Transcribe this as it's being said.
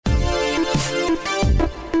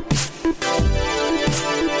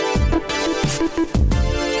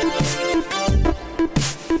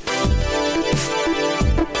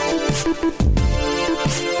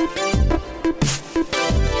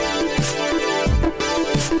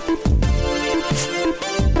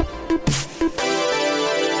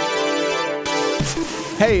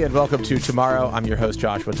Hey, and welcome to Tomorrow. I'm your host,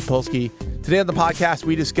 Joshua Topolsky. Today on the podcast,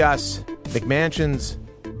 we discuss McMansions,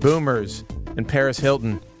 boomers, and Paris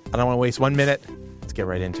Hilton. I don't want to waste 1 minute. Let's get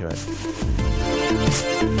right into it.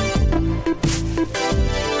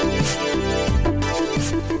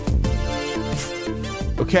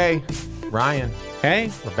 Okay, Ryan.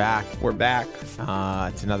 Hey, We're back. we're back.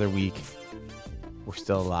 It's another week. We're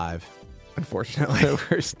still alive. Unfortunately,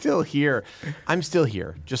 We're still here. I'm still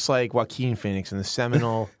here. Just like Joaquin Phoenix in the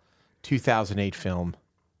seminal 2008 film,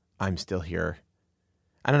 I'm Still Here.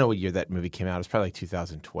 I don't know what year that movie came out. It's probably like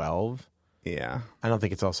 2012. yeah. I don't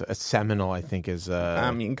think it's also a seminal. I think is I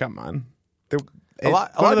mean, come on. a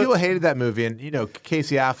lot of people hated that movie, and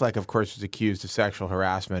Casey Affleck, of course, was accused of sexual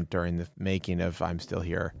harassment during the making of I'm Still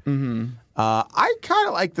Here. Mm-hmm. I kind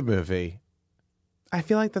of like the movie. I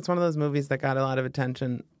feel like that's one of those movies that got a lot of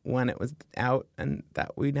attention when it was out, and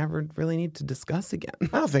that we never really need to discuss again.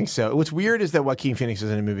 I don't think so. What's weird is that Joaquin Phoenix is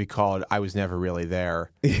in a movie called I Was Never Really There.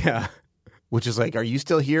 Yeah. Which is like, are you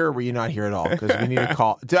still here or were you not here at all? Because we need to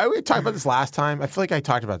call. Did we talk about this last time? I feel like I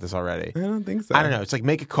talked about this already. I don't think so. I don't know. It's like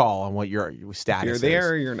make a call on what your status You're is. there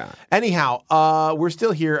or you're not. Anyhow, we're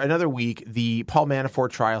still here. Another week. The Paul Manafort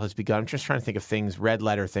trial has begun. I'm just trying to think of things, red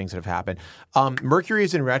letter things that have happened. Mercury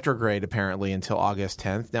is in retrograde apparently until August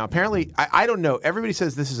 10th. Now, apparently, I don't know. Everybody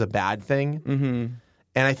says this is a bad thing. Mm-hmm.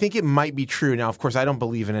 And I think it might be true. Now, of course, I don't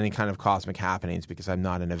believe in any kind of cosmic happenings because I'm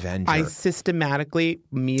not an Avenger. I systematically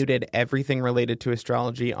muted everything related to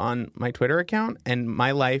astrology on my Twitter account, and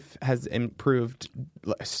my life has improved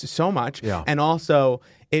so much. Yeah. And also,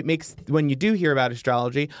 it makes, when you do hear about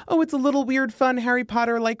astrology, it's a little weird, fun Harry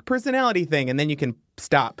Potter-like personality thing, and then you can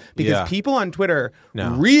stop. Because people on Twitter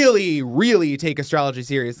really, really take astrology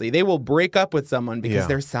seriously. They will break up with someone because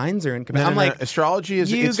their signs are incompatible. I'm like, astrology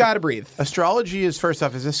is you got to breathe. Astrology is, first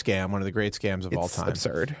off, is a scam, one of the great scams of all It's time.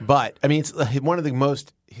 absurd. But, I mean, it's one of the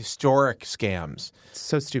most historic scams. It's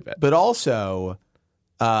so stupid. But also,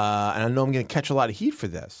 and I know I'm going to catch a lot of heat for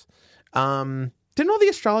this. Didn't all the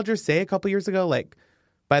astrologers say a couple years ago, like,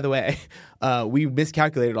 by the way, we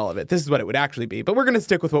miscalculated all of it. This is what it would actually be. But we're going to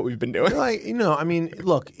stick with what we've been doing. Like, I mean,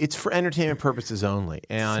 look, it's for entertainment purposes only.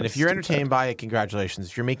 And So if you're stupid. entertained by it, congratulations.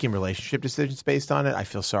 If you're making relationship decisions based on it, I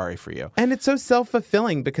feel sorry for you. And it's so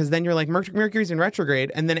self-fulfilling because then you're like, Mercury's in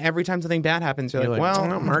retrograde. And then every time something bad happens, you're like, well,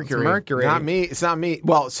 "Oh, it's Mercury. Not me. It's not me.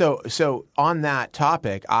 Well, so on that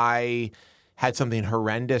topic, I had something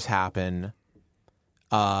horrendous happen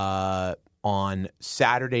on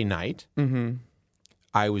Saturday night. Mm-hmm.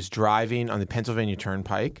 I was driving on the Pennsylvania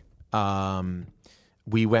Turnpike.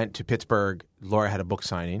 We went to Pittsburgh. Laura had a book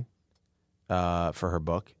signing for her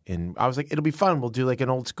book. And I was like, it'll be fun. We'll do like an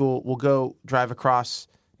old school. We'll go drive across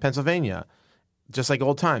Pennsylvania, just like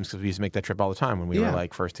old times, because we used to make that trip all the time when we were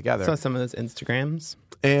like first together. Saw some of those Instagrams.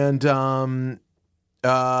 And,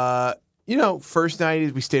 first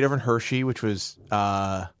night we stayed over in Hershey, which was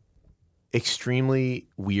extremely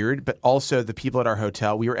weird, but also the people at our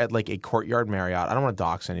hotel, we were at like a Courtyard Marriott. I don't want to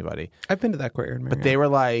dox anybody. I've been to that Courtyard Marriott. But they were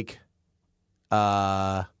like,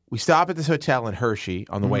 we stop at this hotel in Hershey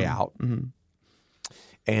on the way out. Mm-hmm.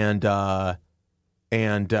 And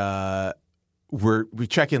we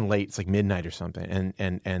check in late. It's like midnight or something.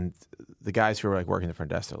 And the guys who were like working the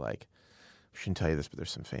front desk, they're like, we shouldn't tell you this, but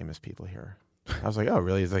there's some famous people here. I was like, oh,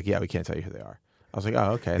 really? He's like, yeah, we can't tell you who they are. I was like,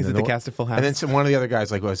 oh, okay. Is it the cast of Full House? And then one of the other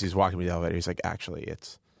guys, like, as he's walking me the elevator, he's like, actually,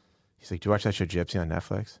 he's like, do you watch that show Gypsy on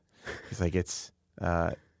Netflix? He's like, it's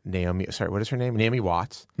Naomi, sorry, what is her name? Naomi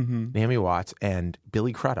Watts. Mm-hmm. Naomi Watts and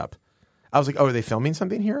Billy Crudup. I was like, oh, are they filming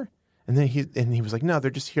something here? And then he was like, no,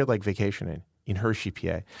 they're just here like vacationing in Hershey,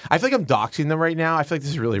 PA. I feel like I'm doxing them right now. I feel like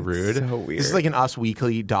this is really rude. So weird. This is like an Us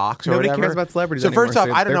Weekly dox or Nobody whatever. cares about celebrities So anymore, first off,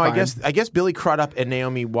 so I don't know. they're fine. I guess Billy Crudup and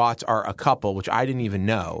Naomi Watts are a couple, which I didn't even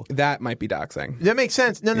know. That might be doxing. That makes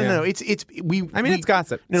sense. No. It's It's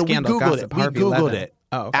gossip. No, Scandal, we Googled gossip. it. We Harvey Googled Levin. it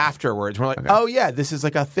Oh, okay. afterwards. We're like, Okay. oh yeah, this is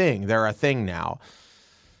like a thing. They're a thing now.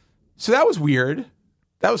 So that was weird.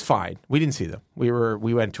 That was fine. We didn't see them. We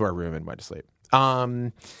went to our room and went to sleep.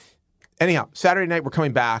 Anyhow, Saturday night we're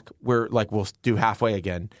coming back. We're like, we'll do halfway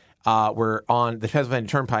again. We're on the Pennsylvania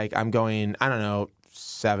Turnpike. I'm going, I don't know,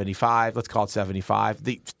 75. Let's call it 75.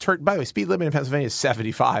 By the way, speed limit in Pennsylvania is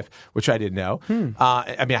 75, which I didn't know.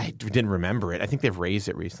 I mean, I didn't remember it. I think they've raised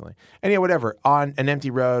it recently. Anyhow, whatever. On an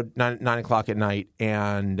empty road, 9 o'clock at night,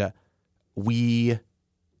 and we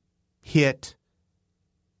hit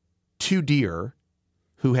two deer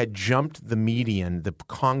who had jumped the median, the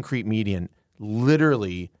concrete median,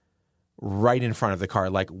 literally right in front of the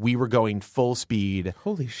car. Like, we were going full speed.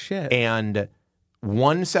 Holy shit. And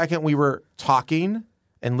 1 second we were talking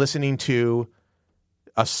and listening to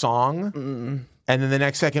a song. And And then the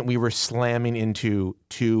next second, we were slamming into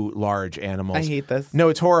 2 large animals. I hate this. No,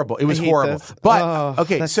 it's horrible. It was horrible. This. But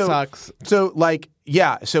okay, that so sucks. So like,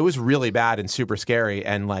 yeah, so it was really bad and super scary.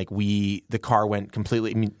 And like, the car went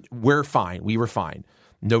completely. I mean, we're fine. We were fine.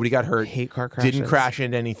 Nobody got hurt. I hate car crashes. Didn't crash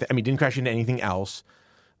into anything. I mean, didn't crash into anything else.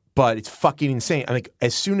 But it's fucking insane. Like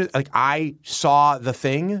as soon as like I saw the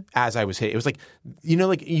thing as I was hit, it was like, you know,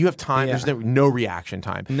 like you have time. Yeah. There's no reaction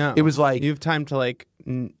time. No, it was like you have time to like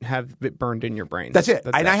have it burned in your brain. That's it.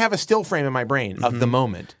 I have a still frame in my brain of the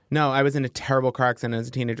moment. No, I was in a terrible car accident as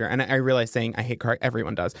a teenager, and I realized saying I hate car.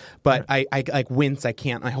 Everyone does, but I like wince. I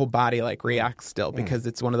can't. My whole body like reacts still because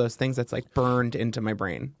it's one of those things that's like burned into my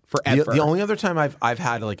brain forever. The only other time I've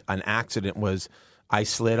had like an accident was I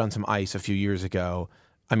slid on some ice a few years ago.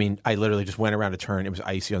 I mean, I literally just went around a turn. It was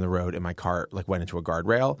icy on the road, and my car like went into a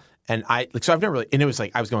guardrail. And so I've never really, and it was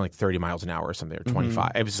like I was going like 30 miles an hour or something, or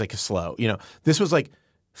 25. It was like a slow, you know. This was like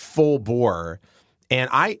full bore, and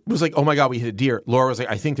I was like, oh my god, we hit a deer. Laura was like,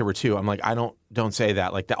 I think there were 2. I'm like, don't say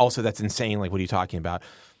that. Like that. Also, that's insane. Like, what are you talking about?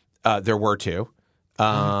 There were 2.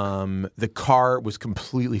 The car was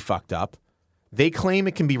completely fucked up. They claim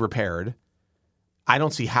it can be repaired. I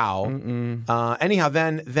don't see how. Anyhow,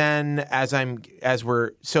 then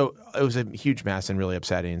so it was a huge mess and really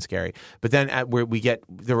upsetting and scary. But then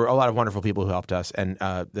there were a lot of wonderful people who helped us, and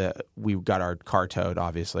we got our car towed,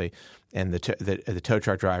 obviously, and the tow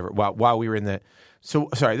truck driver while we were in the. So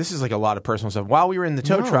sorry, this is like a lot of personal stuff. While we were in the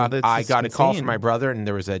tow truck, I got a call from my brother, and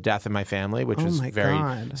there was a death in my family, which was very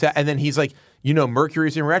sad. And then he's like,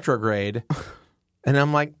 Mercury's in retrograde, and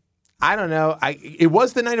I'm like, I don't know. It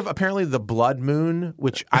was the night of apparently the blood moon,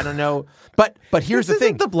 which I don't know. But here's the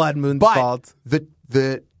thing: the blood moon's fault.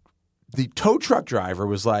 The tow truck driver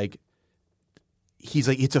was like, he's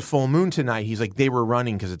like, it's a full moon tonight. He's like, they were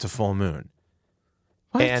running because it's a full moon.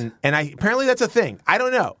 What? And apparently that's a thing. I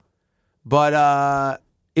don't know, but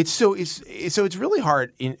it's really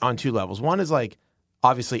hard on 2 levels. One is like,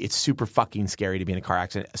 obviously, it's super fucking scary to be in a car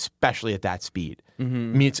accident, especially at that speed. I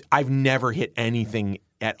mean, I've never hit anything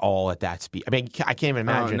at all at that speed. I mean, I can't even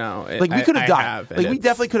imagine. Oh, no. Like, we could have died. We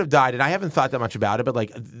definitely could have died, and I haven't thought that much about it, but,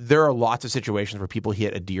 like, there are lots of situations where people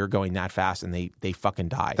hit a deer going that fast, and they fucking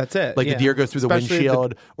die. That's it. Like, the deer goes through Especially the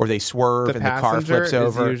windshield, or they swerve, and the car flips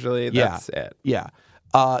over. Usually, that's it. Yeah.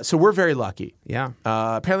 So we're very lucky. Yeah.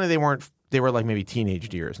 Apparently, they were like maybe teenage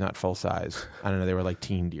deers, not full size. I don't know. They were like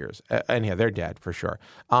teen deers. Anyhow, they're dead for sure.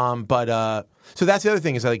 So that's the other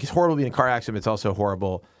thing is that, like, it's horrible being in a car accident. But it's also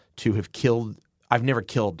horrible to have killed. I've never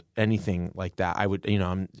killed anything like that. I would,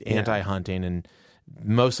 I'm anti-hunting and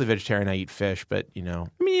mostly vegetarian. I eat fish, but I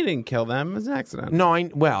mean, you didn't kill them. It was an accident. No,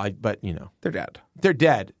 but they're dead. They're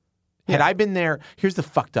dead. Yeah. Had I been there, here's the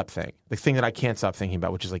fucked up thing. The thing that I can't stop thinking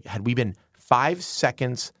about, which is like, had we been 5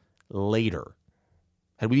 seconds later,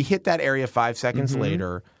 had we hit that area 5 seconds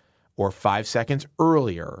later or 5 seconds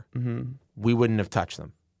earlier, we wouldn't have touched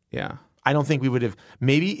them. Yeah. I don't think we would have.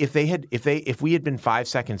 Maybe if we had been 5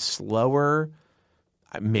 seconds slower,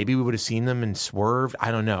 maybe we would have seen them and swerved.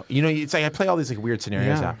 I don't know. It's like I play all these like weird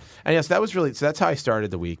scenarios out. And yes, that was really. So that's how I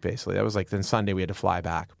started the week. Basically, that was like then Sunday we had to fly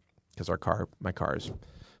back because my car's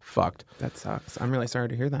fucked. That sucks. I'm really sorry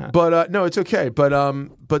to hear that. But no, it's okay. But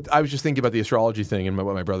I was just thinking about the astrology thing and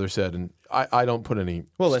what my brother said, and I don't put any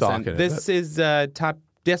stock in it. This is top.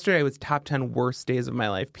 Yesterday was top 10 worst days of my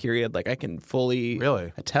life, period. Like, I can fully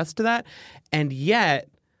attest to that. And yet,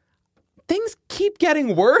 things keep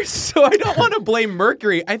getting worse, so I don't want to blame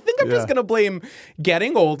Mercury. I think I'm just going to blame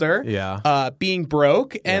getting older, being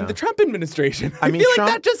broke, and the Trump administration. I feel like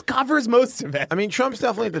that just covers most of it. I mean, Trump's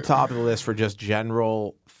definitely at the top of the list for just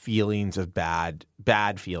general feelings of bad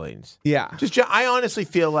feelings. Yeah. I honestly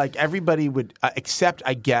feel like everybody would, except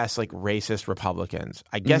I guess like racist Republicans.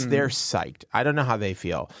 I guess they're psyched. I don't know how they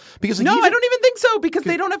feel because I don't even think so because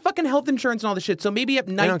they don't have fucking health insurance and all this shit. So maybe at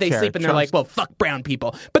night they sleep and they're like, well, fuck brown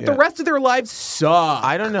people, but the rest of their lives suck.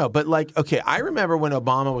 I don't know, but like, okay, I remember when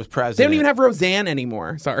Obama was president. They don't even have Roseanne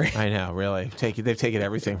anymore. Sorry. I know, really. They've taken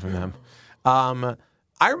everything from them.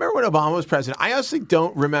 I remember when Obama was president. I honestly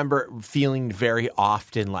don't remember feeling very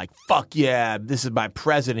often like, fuck yeah, this is my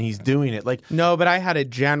president. He's doing it. Like, no, but I had a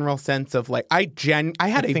general sense of like, I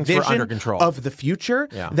had a vision of the future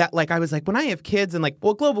that like, I was like, when I have kids and like,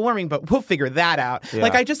 well, global warming, but we'll figure that out. Yeah.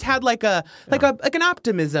 Like, I just had like an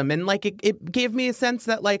optimism and like it gave me a sense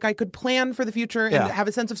that like I could plan for the future and have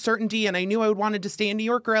a sense of certainty. And I knew I wanted to stay in New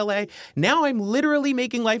York or LA. Now I'm literally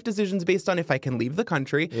making life decisions based on if I can leave the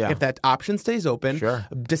country, if that option stays open.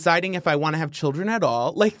 Deciding if I want to have children at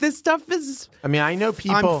all. Like, this stuff is... I mean, I know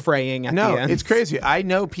people... I'm fraying at the end. No, it's crazy. I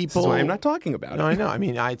know people... That's why I'm not talking about it. No, I know. I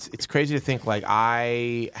mean, it's crazy to think, like,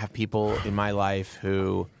 I have people in my life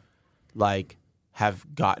who, like, have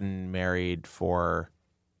gotten married for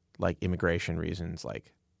like immigration reasons,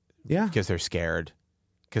 like Yeah. because they're scared.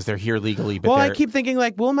 Because they're here legally, but well, I keep thinking,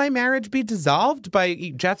 like, will my marriage be dissolved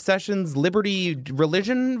by Jeff Sessions' Liberty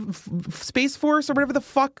Religion Space Force or whatever the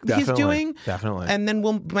fuck he's doing? Definitely. And then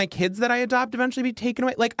will my kids that I adopt eventually be taken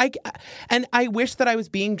away? Like, I wish that I was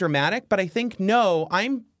being dramatic, but I think, no,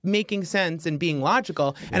 I'm making sense and being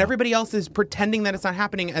logical, and everybody else is pretending that it's not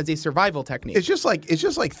happening as a survival technique. It's just like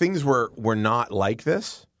things were not like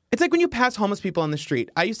this. It's like when you pass homeless people on the street.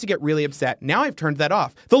 I used to get really upset. Now I've turned that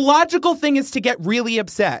off. The logical thing is to get really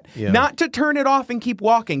upset, not to turn it off and keep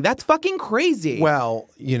walking. That's fucking crazy. Well,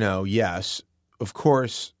 yes, of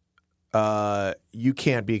course, you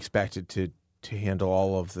can't be expected to handle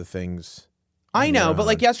all of the things. I know, but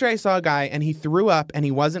like yesterday I saw a guy and he threw up and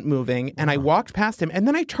he wasn't moving and I walked past him and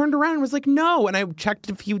then I turned around and was like, no. And I checked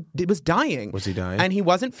if he was dying. Was he dying? And he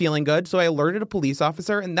wasn't feeling good. So I alerted a police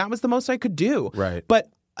officer and that was the most I could do. Right. But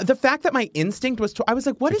the fact that my instinct was I was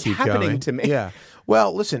like, what is happening to me? Yeah.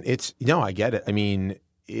 Well, listen, I get it. I mean,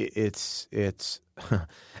 it's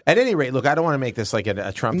at any rate, look, I don't want to make this like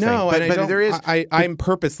a Trump thing. No, but there is. I'm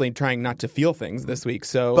purposely trying not to feel things this week.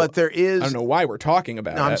 So, but there is. I don't know why we're talking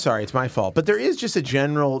about it. I'm sorry, it's my fault. But there is just a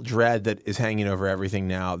general dread that is hanging over everything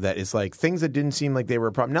now. That is like things that didn't seem like they were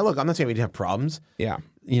a problem. Now, look, I'm not saying we didn't have problems. Yeah.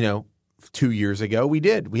 2 years ago we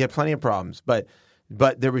did. We had plenty of problems, but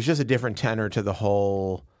there was just a different tenor to the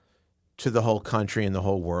whole country and the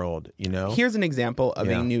whole world, Here's an example of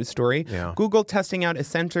a news story. Yeah. Google testing out a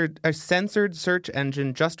censored search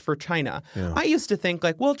engine just for China. Yeah. I used to think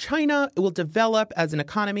like, well, China will develop as an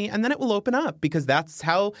economy and then it will open up because that's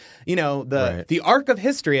how, the arc of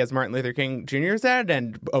history, as Martin Luther King Jr. said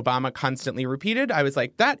and Obama constantly repeated. I was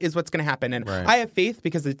like, that is what's going to happen. And I have faith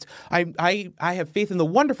because I have faith in the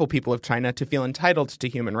wonderful people of China to feel entitled to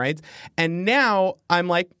human rights. And now I'm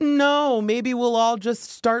like, no, maybe we'll all just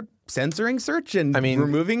start censoring search and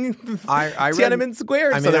removing Tiananmen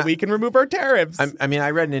Square so that we can remove our tariffs.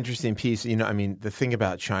 I read an interesting piece. The thing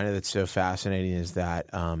about China that's so fascinating is that,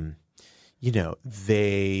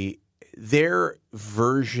 their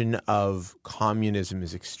version of communism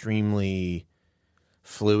is extremely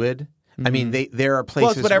fluid. Mm-hmm. There are places.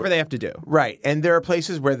 Well, it's whatever they have to do, right? And there are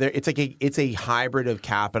places where it's a hybrid of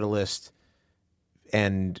capitalist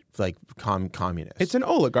and like communist. It's an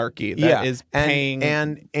oligarchy that is paying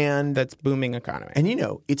and that's booming economy. And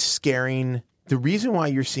it's scaring. The reason why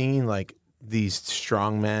you're seeing like these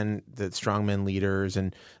strongmen leaders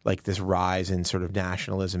and like this rise in sort of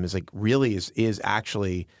nationalism is like really is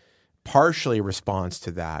actually partially a response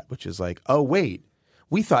to that, which is like, oh wait,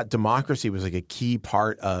 we thought democracy was like a key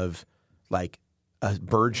part of like a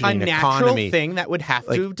burgeoning economy. A natural thing that would have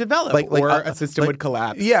to develop, or a system would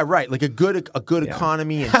collapse. Yeah, right. Like a good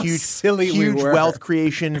economy and huge wealth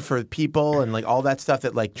creation for people and like all that stuff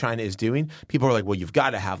that like China is doing. People are like, well, you've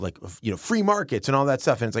got to have like free markets and all that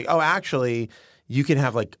stuff. And it's like, oh, actually, you can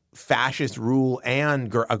have like fascist rule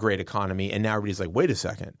and a great economy. And now everybody's like, wait a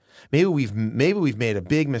second, maybe we've made a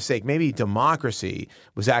big mistake. Maybe democracy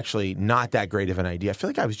was actually not that great of an idea. I feel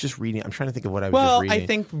like I was just reading. I'm trying to think of what I was just reading. Well, I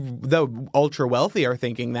think the ultra wealthy are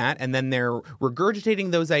thinking that, and then they're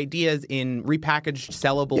regurgitating those ideas in repackaged,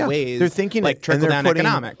 sellable ways. They're thinking like trickle down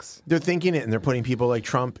economics. They're thinking it, and they're putting people like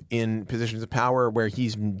Trump in positions of power where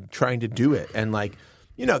he's trying to do it, and like.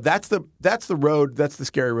 That's the road. That's the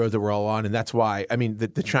scary road that we're all on, and that's why.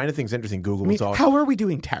 The China thing's interesting. Google was all. How are we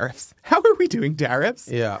doing tariffs?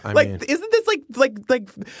 Yeah, isn't this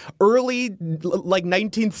like early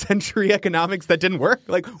 19th century economics that didn't work?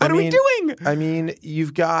 Like, what are we doing?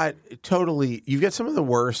 You've got some of the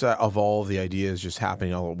worst of all of the ideas just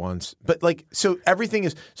happening all at once. But everything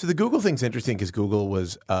is. So the Google thing's interesting because Google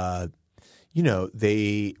was,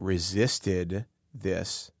 they resisted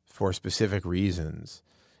this for specific reasons.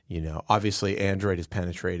 Obviously Android has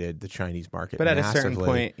penetrated the Chinese market but at massively. a certain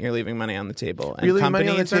point, you're leaving money on the table. And you're leaving money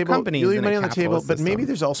on the table, but system. maybe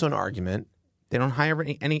there's also an argument. They don't hire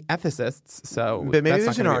any ethicists, so but maybe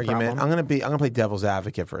there's an argument. I'm going to play devil's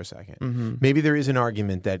advocate for a second. Mm-hmm. Maybe there is an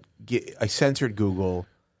argument that a censored Google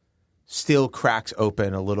still cracks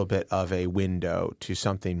open a little bit of a window to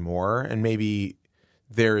something more, and maybe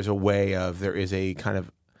there is a kind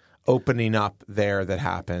of opening up there that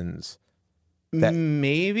happens.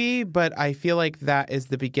 Maybe, but I feel like that is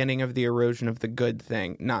the beginning of the erosion of the good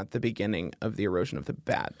thing, not the beginning of the erosion of the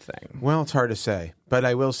bad thing. Well, it's hard to say, but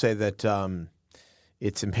I will say that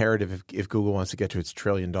it's imperative if Google wants to get to its $1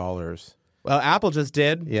 trillion. Well, Apple just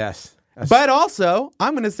did. Yes. But also,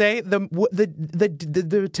 I'm going to say today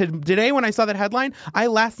when I saw that headline, I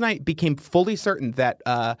last night became fully certain that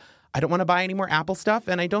I don't want to buy any more Apple stuff,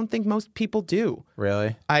 and I don't think most people do.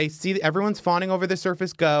 Really? I see everyone's fawning over the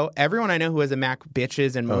Surface Go. Everyone I know who has a Mac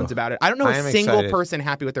bitches and moans about it. I don't know a single person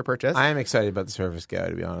happy with their purchase. I am excited about the Surface Go,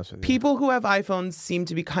 to be honest with you. People who have iPhones seem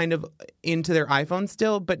to be kind of into their iPhone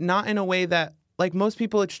still, but not in a way that, like most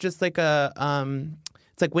people, it's just like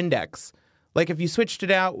it's like Windex. Like if you switched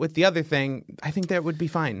it out with the other thing, I think that would be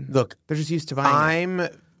fine. Look, they're just used to buying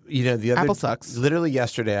it. Apple sucks. Literally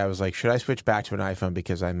yesterday, I was like, should I switch back to an iPhone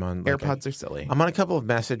because I'm on AirPods are silly. I'm on a couple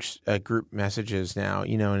of group messages now,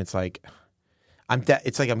 and it's like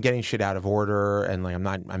it's like I'm getting shit out of order, and like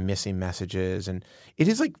I'm missing messages, and it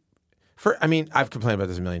is like I've complained about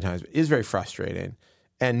this a million times, but it is very frustrating,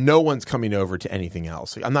 and no one's coming over to anything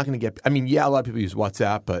else. Like, I'm not going to get. A lot of people use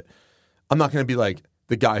WhatsApp, but I'm not going to be like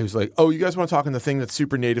the guy who's like, oh, you guys want to talk on the thing that's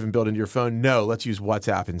super native and built into your phone? No, let's use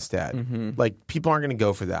WhatsApp instead. Mm-hmm. Like, people aren't going to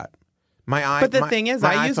go for that. But the thing is,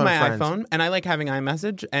 I use my iPhone, and I like having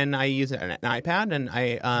iMessage, and I use an iPad, and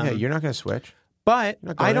I... yeah, you're not going to switch. But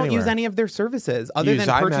I don't use any of their services other than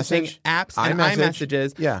purchasing apps and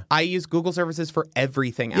iMessages. Yeah. I use Google services for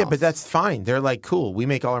everything else. Yeah, but that's fine. They're like, cool. We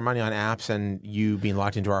make all our money on apps and you being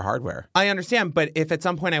locked into our hardware. I understand, but if at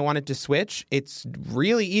some point I wanted to switch, it's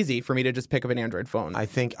really easy for me to just pick up an Android phone. I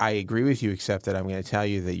think I agree with you, except that I'm going to tell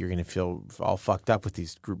you that you're going to feel all fucked up with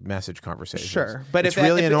these group message conversations. Sure, but it's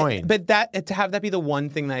really annoying. But to have that be the one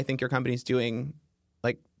thing that I think your company's doing,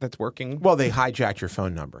 like that's working. Well, they hijacked your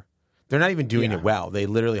phone number. They're not even doing it well. They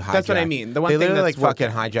literally hijack. That's what I mean. The one they thing literally that's fucking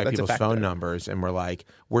hijack people's phone numbers, and we're like,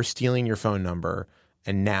 we're stealing your phone number,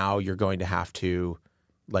 and now you're going to have to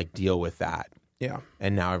like deal with that. Yeah.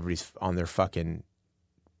 And now everybody's on their fucking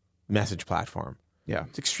message platform. Yeah.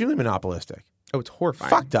 It's extremely monopolistic. Oh, it's horrifying.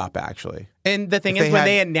 Fucked up, actually. And the thing is, when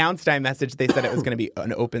they announced iMessage, they said it was going to be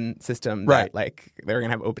an open system. Right. That, like, they were going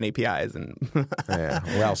to have open APIs. And yeah.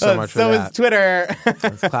 Well, so much for that. So is Twitter.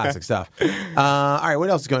 That's classic stuff. All right. What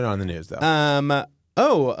else is going on in the news,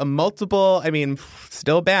 though? Multiple,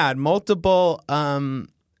 still bad, multiple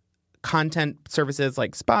content services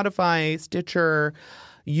like Spotify, Stitcher,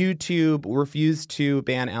 YouTube refused to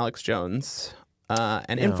ban Alex Jones.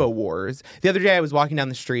 And InfoWars. The other day I was walking down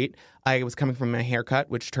the street. I was coming from my haircut,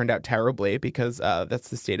 which turned out terribly because that's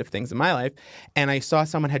the state of things in my life. And I saw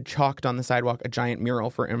someone had chalked on the sidewalk a giant mural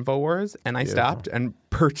for InfoWars. And I stopped and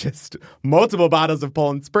purchased multiple bottles of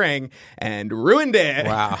Poland Spring and ruined it.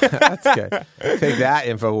 Wow. That's good. Take that,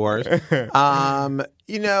 InfoWars.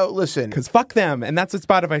 Listen. Because fuck them. And that's what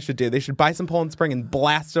Spotify should do. They should buy some Poland Spring and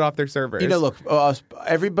blast it off their servers. Look,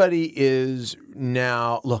 everybody is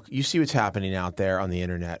now... Look, you see what's happening out there on the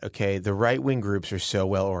internet, okay? The right-wing groups are so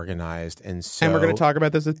well organized. And we're going to talk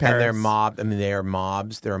about this with Paris. And they're they are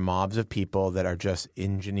mobs. There are mobs of people that are just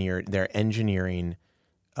They're engineering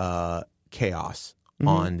chaos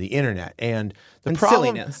on the internet, and the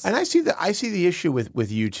problem. Silliness. And I see the issue with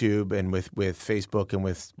YouTube and with Facebook and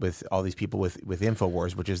with all these people with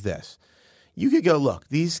InfoWars, which is this. You could go, look,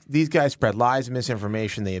 these guys spread lies and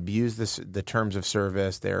misinformation. They abuse the terms of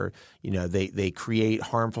service. They create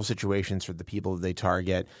harmful situations for the people that they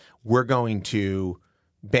target. We're going to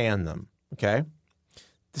ban them, okay?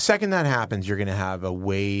 The second that happens, you're going to have a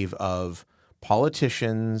wave of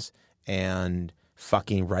politicians and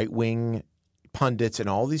fucking right-wing pundits and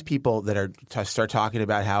all these people that are start talking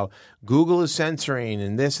about how Google is censoring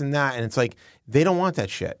and this and that. And it's like, they don't want that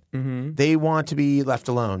shit. Mm-hmm. They want to be left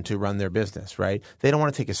alone to run their business, right? They don't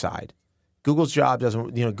want to take a side. Google's job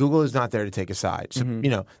doesn't, Google is not there to take a side.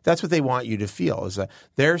 So, that's what they want you to feel is that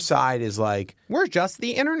their side is like, we're just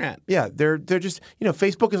the internet. Yeah. They're just,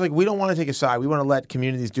 Facebook is like, we don't want to take a side. We want to let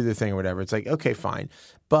communities do their thing or whatever. It's like, okay, fine.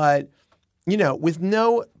 But, with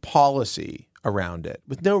no policy around it,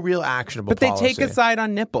 with no real actionable policy. But they take a side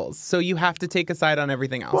on nipples, so you have to take a side on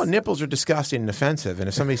everything else. Well, nipples are disgusting and offensive, and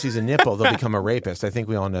if somebody sees a nipple, they'll become a rapist. I think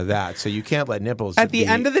we all know that. So you can't let nipples At the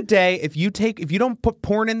end of the day, if you don't put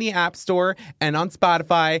porn in the App Store and on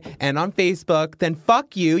Spotify and on Facebook, then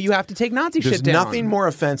fuck you. You have to take Nazi shit down. There's nothing more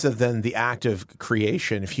offensive than the act of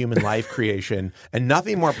creation, of human life creation, and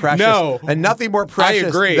nothing more precious. And nothing more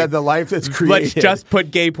precious than the life that's created. Let's just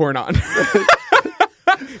put gay porn on.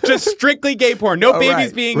 Just strictly gay porn. No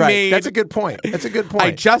babies being made. That's a good point.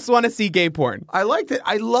 I just want to see gay porn. I liked it.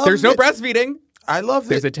 I love There's no breastfeeding. I love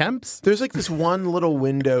There's attempts. There's like this one little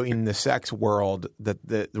window in the sex world that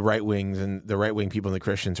the right wings and the right wing people and the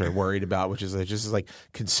Christians are worried about, which is just like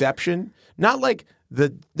conception. Not like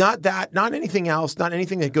not anything else, not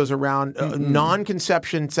anything that goes around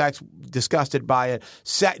non-conception sex, disgusted by it.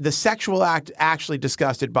 The sexual act, actually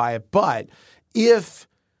disgusted by it. But if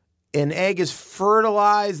an egg is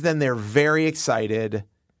fertilized, then they're very excited.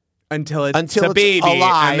 until it's a baby,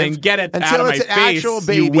 alive, and then get it until out of my it's an face, actual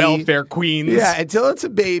baby. you welfare queens. Yeah, until it's a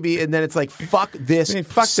baby, and then it's like, fuck this.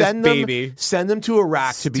 Fuck send this them, baby. Send them to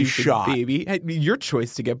Iraq to be shot. Baby, your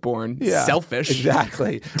choice to get born. Yeah, selfish.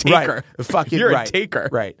 Exactly. Taker. Right. Fucking You're right. a taker.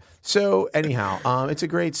 Right. So anyhow, it's a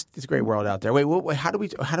great world out there. Wait, how do we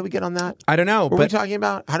get on that? I don't know. What were we talking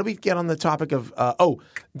about? How do we get on the topic of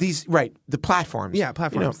the platforms? Yeah,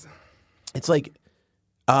 platforms. It's like,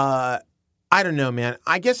 I don't know, man.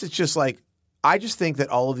 I guess it's just like, I just think that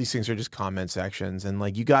all of these things are just comment sections, and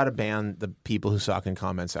like you got to ban the people who suck in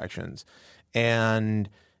comment sections. And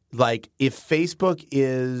like if Facebook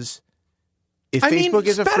is a free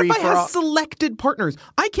Spotify for all, has selected partners.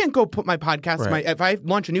 I can't go put my podcast. Right. If I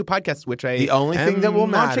launch a new podcast, which I the only thing that will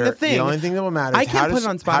matter. The only thing that will matter. I Is can't put it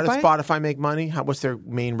on Spotify. How does Spotify make money? What's their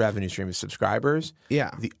main revenue stream? Is subscribers?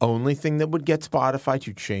 Yeah. The only thing that would get Spotify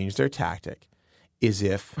to change their tactic is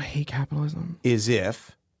if I hate capitalism.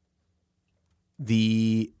 If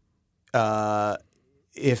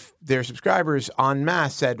their subscribers en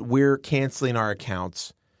masse said, we're canceling our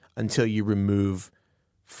accounts until you remove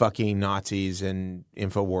fucking Nazis and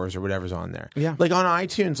InfoWars or whatever's on there. Yeah. Like on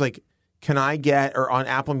iTunes, like, can I get, or on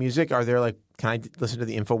Apple Music, are there like, can I listen to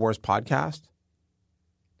the InfoWars podcast?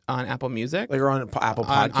 On Apple Music? Like, or on Apple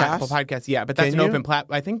Podcasts? On Apple Podcasts, yeah. But that's Can an you? open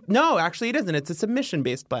platform. I think, no, actually it isn't. It's a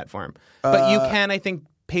submission-based platform. But you can, I think,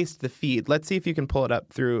 paste the feed. Let's see if you can pull it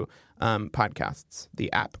up through podcasts,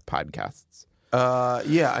 the app podcasts.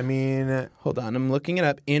 Yeah, I mean, hold on. I'm looking it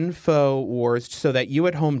up. InfoWars, so that you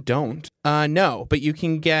at home don't. No, but you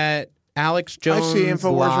can get Alex Jones. I see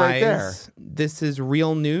InfoWars Lies. right there. This is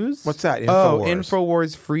Real News. What's that? Oh, InfoWars.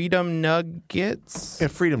 InfoWars Freedom Nuggets. Yeah,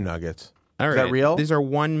 Freedom Nuggets. All right. Is that real? These are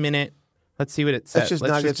 1 minute. Let's see what it says. That's just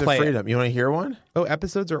Nuggets of play Freedom. You want to hear one? Oh,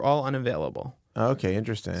 episodes are all unavailable. Okay,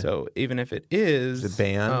 interesting. So even if it is It's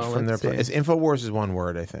banned from their place. InfoWars is one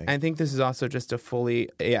word, I think. I think this is also just a fully.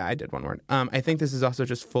 Yeah, I did one word. I think this is also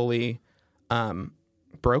just fully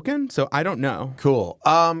broken. So I don't know. Cool.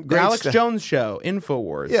 The Alex Jones Show,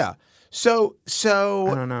 InfoWars. Yeah. So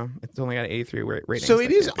I don't know. It's only got an 83 rating. So it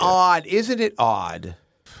is odd, isn't it odd?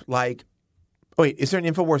 Like, wait, is there an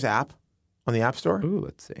InfoWars app on the App Store? Ooh,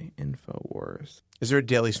 let's see. InfoWars. Is there a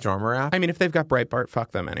Daily Stormer app? I mean, if they've got Breitbart,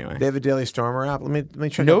 fuck them anyway. They have a Daily Stormer app? Let me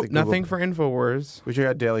check out Nope, the Google. nothing for InfoWars. We check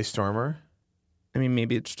out Daily Stormer. I mean,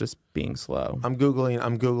 maybe it's just being slow. I'm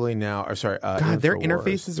Googling now. Or sorry, God, their InfoWars.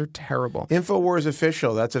 interfaces are terrible. InfoWars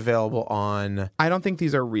Official, that's available on... I don't think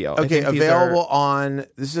these are real. Okay, this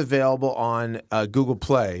is available on Google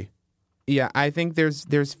Play. Yeah, I think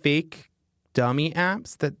there's fake dummy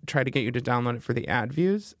apps that try to get you to download it for the ad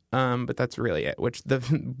views, but that's really it, which the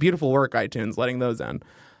beautiful work, iTunes, letting those in.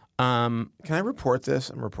 Can I report this?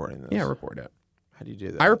 I'm reporting this. Yeah, report it. How do you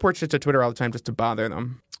do that? I report shit to Twitter all the time just to bother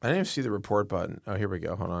them. I didn't even see the report button. Oh, here we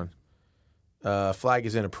go. Hold on. Flag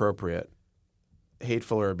is inappropriate.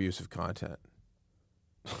 Hateful or abusive content.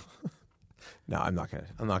 No, I'm not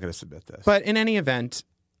gonna submit this. But in any event,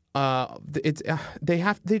 they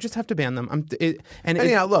just have to ban them.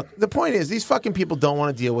 Anyhow, look, the point is these fucking people don't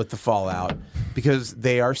want to deal with the fallout because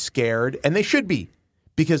they are scared, and they should be,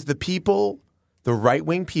 because the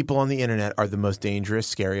right-wing people on the internet are the most dangerous,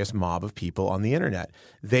 scariest mob of people on the internet.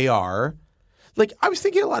 They are, like, I was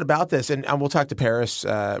thinking a lot about this, and we'll talk to Paris.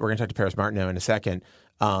 We're going to talk to Paris Martineau in a second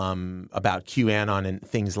about QAnon and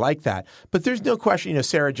things like that. But there's no question,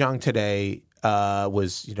 Sarah Jung today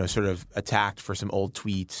was, sort of attacked for some old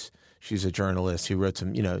tweets. She's a journalist who wrote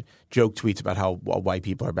some, joke tweets about how white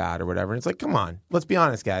people are bad or whatever. And it's like, come on, let's be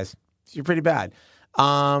honest, guys. You're pretty bad.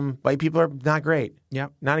 White people are not great. Yeah,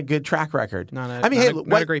 not a good track record. Not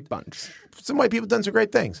a great bunch. Some white people have done some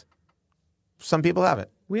great things. Some people haven't.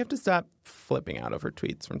 We have to stop flipping out over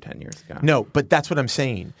tweets from 10 years ago. No, but that's what I'm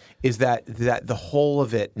saying, is that the whole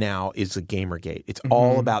of it now is a Gamergate. It's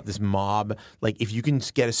all about this mob. Like, if you can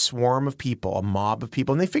get a swarm of people, a mob of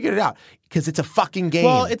people, and they figured it out because it's a fucking game.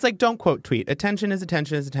 Well, it's like, don't quote tweet. Attention is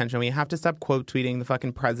attention is attention. We have to stop quote tweeting the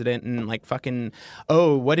fucking president and like fucking,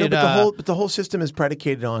 but the whole system is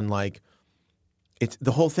predicated on like,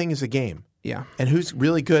 the whole thing is a game. Yeah. And who's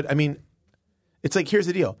really good? I mean, it's like, here's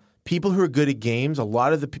the deal. People who are good at games, a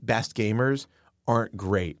lot of the best gamers aren't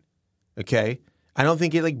great. Okay? I don't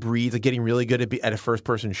think it breeds getting really good at a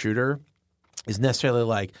first-person shooter is necessarily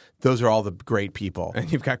like those are all the great people.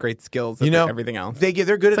 And you've got great skills at everything else. They're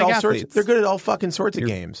good at all athletes. sorts. They're good at all fucking sorts of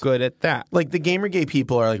games. Good at that. Like the Gamergate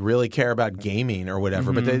people are really care about gaming or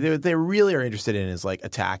whatever, but they really are interested in is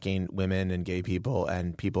attacking women and gay people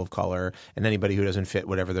and people of color and anybody who doesn't fit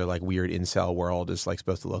whatever their weird incel world is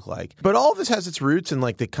supposed to look like. But all of this has its roots in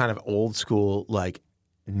the kind of old school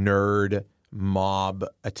nerd mob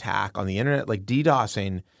attack on the internet. Like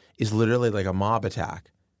DDoSing is literally like a mob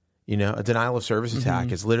attack. You know, a denial of service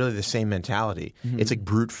attack is literally the same mentality. It's like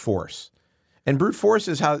brute force. And brute force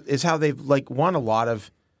is how they've like won a lot of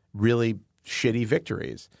really shitty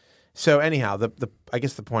victories. So anyhow, I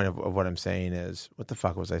guess the point of what I'm saying is, what the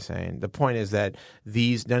fuck was I saying? The point is that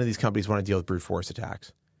none of these companies want to deal with brute force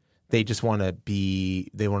attacks. They just want to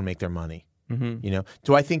make their money. You know,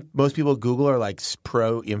 do I think most people at Google are like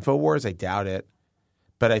pro InfoWars? I doubt it.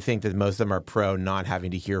 But I think that most of them are pro not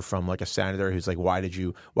having to hear from like a senator who's like, why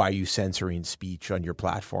are you censoring speech on your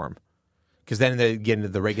platform? Because then they get into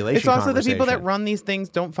the regulation. It's also the people that run these things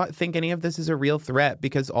don't think any of this is a real threat,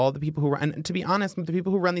 because all the people who run, and to be honest, the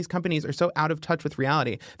people who run these companies are so out of touch with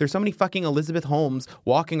reality. There's so many fucking Elizabeth Holmes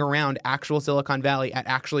walking around actual Silicon Valley at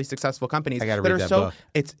actually successful companies. I got to read that book.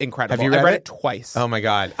 It's incredible. Have you read it twice. Oh my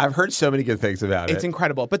God. I've heard so many good things about it. It's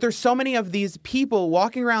incredible. But there's so many of these people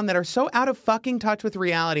walking around that are so out of fucking touch with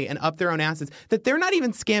reality and up their own asses that they're not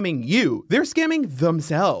even scamming you. They're scamming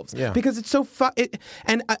themselves. Yeah. Because it's so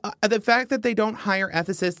and the fact that they don't hire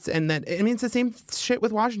ethicists, and that, I mean, it's the same shit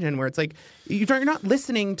with Washington, where it's like you're not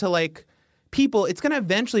listening to like people. It's going to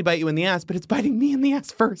eventually bite you in the ass, but it's biting me in the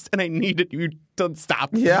ass first, and I need you to stop.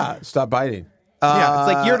 Yeah, stop biting. Yeah,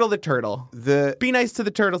 it's like Yertle the turtle. Be nice to the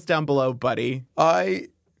turtles down below, buddy.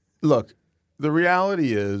 Look, the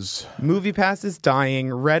reality is, MoviePass is dying,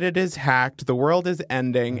 Reddit is hacked, the world is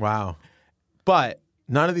ending. Wow. But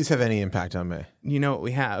none of these have any impact on me. You know what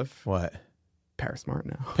we have? What? Paris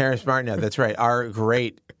Martineau. Paris Martineau, that's right. Our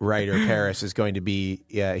great writer, Paris, is going to be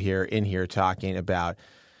here talking about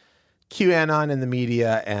QAnon and the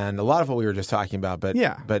media and a lot of what we were just talking about, but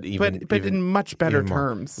even in much better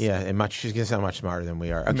terms. Yeah, she's going to sound much smarter than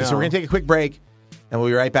we are. Okay, so we're going to take a quick break, and we'll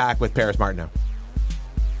be right back with Paris Martineau.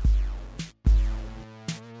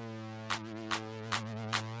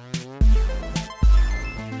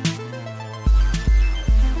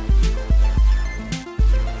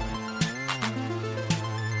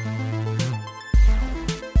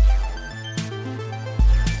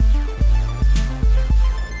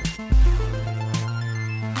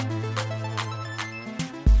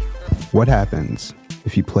 What happens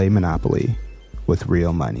if you play Monopoly with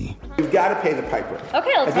real money? You've got to pay the piper.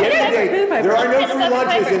 Okay, let's At the end of the day, there are no free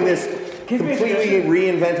lunches in this completely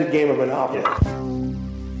reinvented game of Monopoly.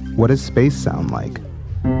 What does space sound like?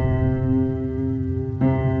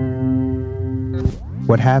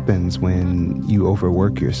 What happens when you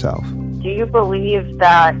overwork yourself? Do you believe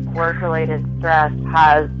that work-related stress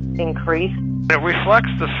has increased? It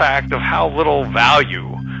reflects the fact of how little value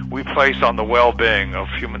we place on the well-being of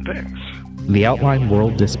human beings. The Outline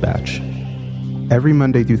World Dispatch. Every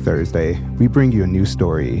Monday through Thursday, we bring you a new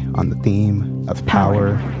story on the theme of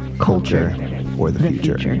power, culture, or the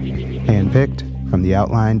future. Handpicked from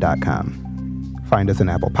theoutline.com. Find us on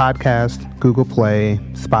Apple Podcast, Google Play,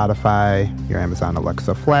 Spotify, your Amazon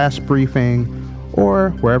Alexa Flash Briefing, or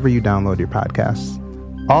wherever you download your podcasts.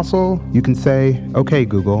 Also, you can say, "Okay,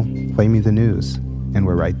 Google, play me the news," and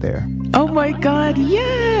we're right there. Oh my God,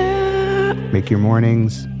 yeah! Make your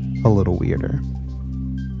mornings a little weirder.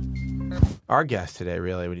 Our guest today,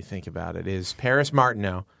 really, when you think about it, is Paris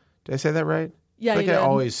Martineau. Did I say that right? Yeah, I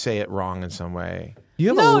always say it wrong in some way. You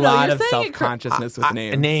have a lot of self-consciousness with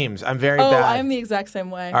names. Names. I'm very bad. Oh, I'm the exact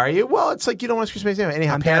same way. Are you? Well, it's like you don't want to screw somebody's name.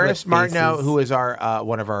 Anyhow, Paris Martineau, who is our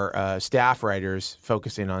one of our staff writers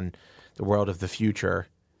focusing on the world of the future,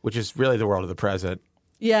 which is really the world of the present.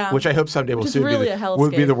 Yeah, which I hope someday will soon really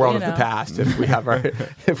be the world of the past if we have our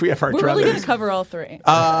We're really going to cover all three.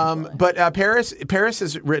 But Paris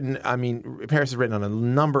has written. I mean, Paris has written on a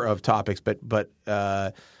number of topics, but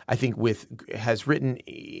I think has written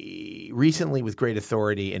recently with great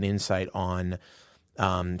authority and insight on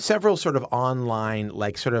several sort of online,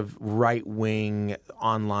 like sort of right-wing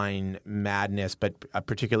online madness, but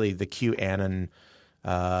particularly the QAnon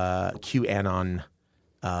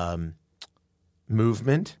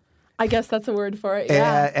movement. I guess that's a word for it.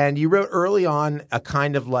 Yeah. And you wrote early on a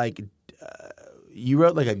kind of like you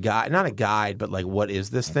wrote like a guide, not a guide, but like what is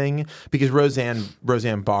this thing? Because Roseanne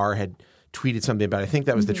Barr had tweeted something about it. I think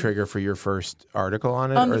that was the trigger for your first article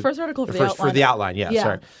on it. The first article for the outline. For the outline,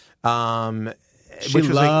 yeah. Sorry. She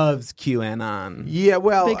loves QAnon. Yeah,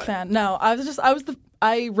 well, big fan. No, I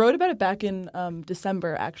wrote about it back in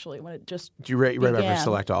December actually when it just. Did you write about it for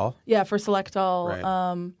Select All? Yeah, for Select All.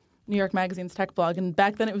 Right. New York Magazine's tech blog. And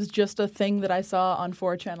back then it was just a thing that I saw on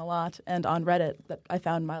 4chan a lot and on Reddit that I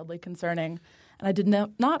found mildly concerning. And I did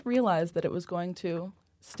not realize that it was going to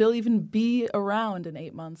still even be around in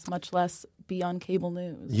 8 months, much less be on cable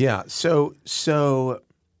news. Yeah. So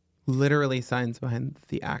literally signs behind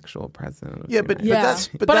the actual president. But I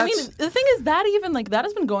that's, mean, the thing is that even like that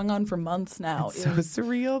has been going on for months now. It's so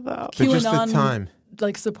surreal, though. just the time.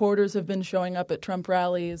 Like supporters have been showing up at Trump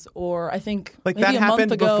rallies, or I think like maybe that a month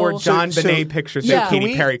happened ago, before John Bonet pictures at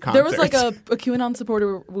Katy Perry concerts. There was like a QAnon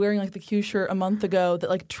supporter wearing like the Q shirt a month ago that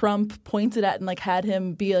like Trump pointed at and like had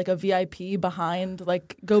him be like a VIP behind,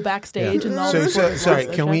 like go backstage and all. Sorry,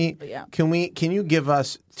 can you give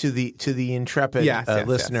us to the intrepid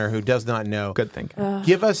listener who does not know? Good thinking.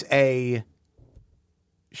 Give us a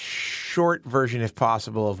short version, if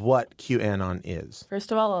possible, of what QAnon is.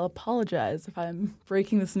 First of all, I'll apologize if I'm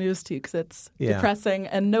breaking this news to you because it's depressing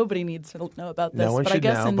and nobody needs to know about this. No one should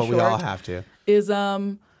know, but we all have to. Is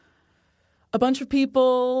a bunch of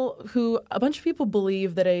people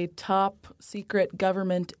believe that a top secret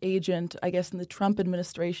government agent, I guess in the Trump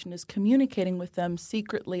administration, is communicating with them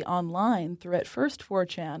secretly online through at first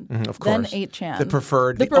 4chan, of then course. 8chan.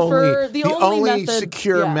 The only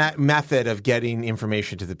secure method of getting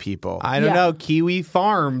information to the people. I don't know. Kiwi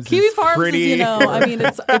Farms. Kiwi Farms is, I mean,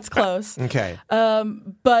 it's close. Okay.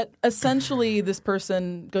 But essentially, this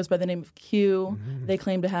person goes by the name of Q. Mm-hmm. They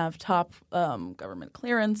claim to have top government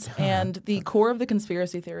clearance, and the core of the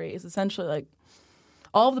conspiracy theory is essentially like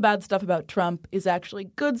all of the bad stuff about Trump is actually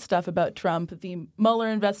good stuff about Trump. The Mueller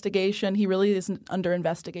investigation, he really isn't under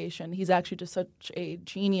investigation. He's actually just such a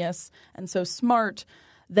genius and so smart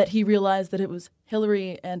that he realized that it was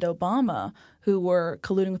Hillary and Obama who were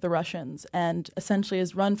colluding with the Russians and essentially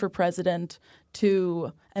has run for president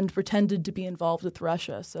and pretended to be involved with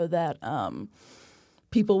Russia so that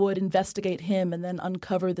people would investigate him and then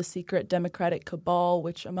uncover the secret democratic cabal,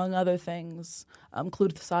 which, among other things,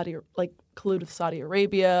 collude with Saudi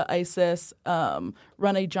Arabia, ISIS,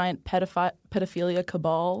 run a giant pedophilia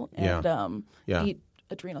cabal, and eat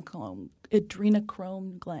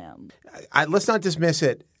adrenochrome gland. Let's not dismiss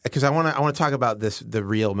it because I want to talk about the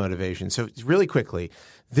real motivation. So really quickly,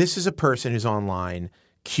 this is a person who's online,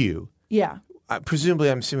 Q. Yeah. Presumably,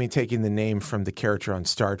 I'm assuming taking the name from the character on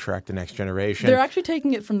Star Trek: The Next Generation. They're actually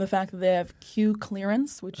taking it from the fact that they have Q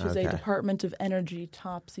clearance, which is a Department of Energy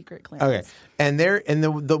top secret clearance. Okay, and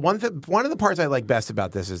the one of the parts I like best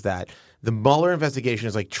about this is that the Mueller investigation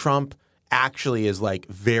is like Trump actually is like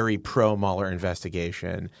very pro Mueller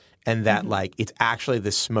investigation. And that like it's actually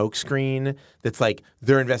the smokescreen that's like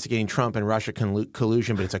they're investigating Trump and Russia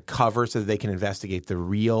collusion, but it's a cover so that they can investigate the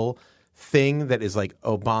real thing that is like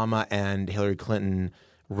Obama and Hillary Clinton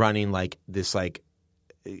running like this like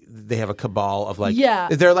they have a cabal of like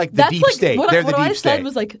they're like the deep state. They're the deep state. What I said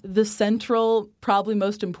was like the central, probably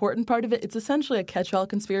most important part of it. It's essentially a catch-all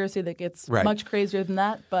conspiracy that gets much crazier than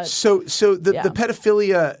that. But so the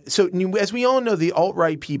pedophilia. So as we all know, the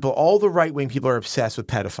alt-right people, all the right-wing people are obsessed with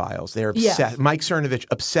pedophiles. They're obsessed. Yeah. Mike Cernovich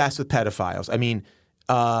obsessed with pedophiles. I mean.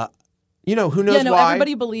 Who knows why?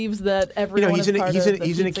 Everybody believes that everyone is part of the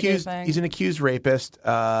he's an accused thing. He's an accused rapist,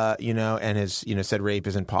 and has said rape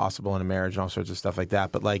is impossible in a marriage and all sorts of stuff like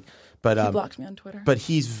that. But he blocks me on Twitter. But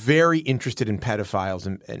he's very interested in pedophiles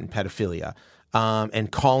and pedophilia,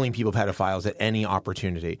 and calling people pedophiles at any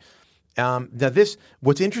opportunity. Now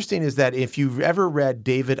what's interesting is that if you've ever read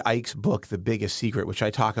David Icke's book, The Biggest Secret, which I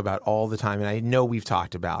talk about all the time, and I know we've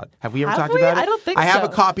talked about. Have we ever talked about it? I don't think so. I have a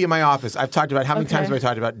copy in my office. I've talked about how many times have I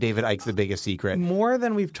talked about David Icke's The Biggest Secret? More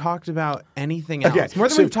than we've talked about anything else. More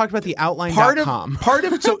than we've talked about the outline.com.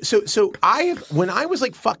 So when I was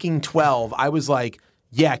like fucking 12, I was like,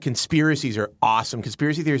 yeah, conspiracies are awesome.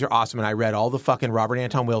 Conspiracy theories are awesome. And I read all the fucking Robert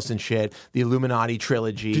Anton Wilson shit, the Illuminati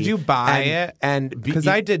trilogy. Did you buy it? Because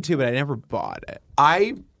I did too, but I never bought it.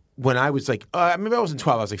 When I was like, maybe I wasn't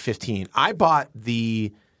 12, I was like 15. I bought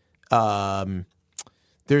the,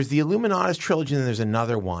 there's the Illuminatus trilogy and then there's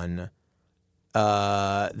another one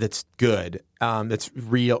that's good, that's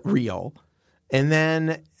real. And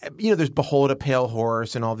then, there's Behold a Pale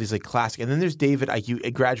Horse and all these like classic. And then there's David Icke. You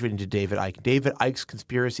graduated into David Icke. David Icke's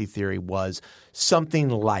conspiracy theory was something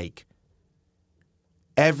like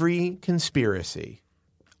every conspiracy,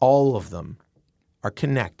 all of them are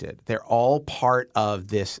connected. They're all part of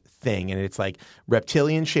this thing. And it's like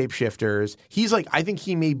reptilian shapeshifters. He's like, I think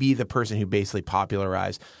he may be the person who basically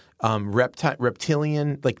popularized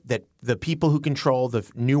reptilian, like that the people who control the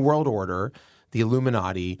New World Order, the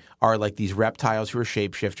Illuminati, are like these reptiles who are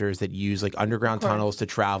shapeshifters that use like underground tunnels to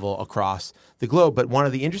travel across the globe. But one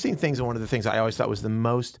of the interesting things and one of the things I always thought was the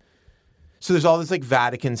most – so there's all this like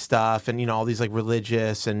Vatican stuff and all these like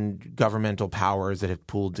religious and governmental powers that have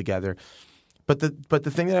pooled together. But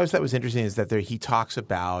the thing that I always thought was interesting is that he talks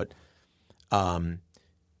about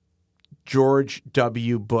George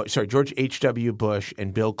H.W. Bush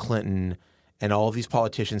and Bill Clinton and all of these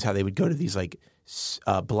politicians, how they would go to these like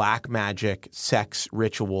black magic sex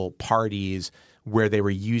ritual parties where they were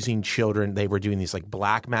using children. They were doing these like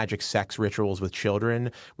black magic sex rituals with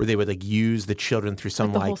children where they would like use the children through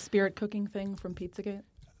some the whole spirit cooking thing from Pizzagate.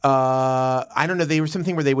 I don't know. They were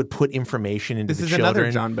something where they would put information into the children.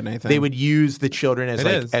 Another John Bonet thing. They would use the children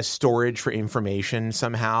as storage for information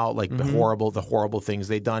somehow, like the horrible things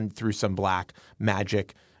they'd done through some black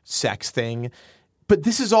magic sex thing. But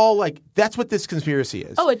this is all like that's what this conspiracy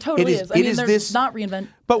is. Oh, it totally is. I mean, they're this not reinvent.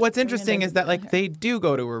 But what's interesting is that like they do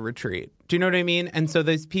go to a retreat. Do you know what I mean? And so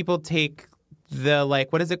those people take the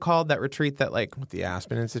like what is it called, that retreat that like the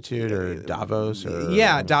Aspen Institute or Davos or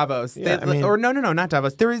Davos. Yeah, No, not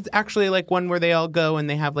Davos. There is actually like one where they all go and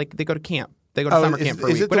they have like they go to camp. They go to summer camp for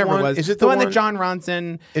a week, whatever it was. Is it the one that John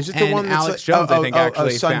Ronson and Alex Jones, I think,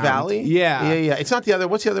 actually Sun found. Valley? Yeah. It's not the other.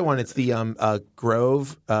 What's the other one? It's the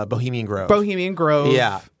Grove, Bohemian Grove. Bohemian Grove.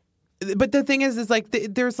 Yeah. But the thing is like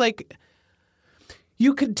there's like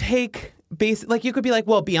you could take like you could be like,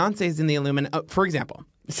 well, Beyonce's in the Illuminati, for example.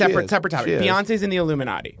 Separate topic. Beyonce's in the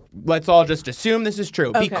Illuminati. Let's all just assume this is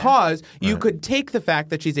true because you could take the fact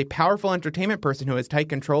that she's a powerful entertainment person who has tight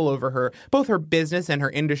control over both her business and her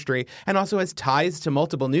industry, and also has ties to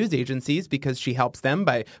multiple news agencies because she helps them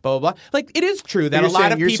by blah blah blah. Like it is true that a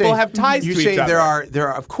lot of people have ties to each other. There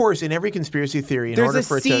are of course in every conspiracy theory there's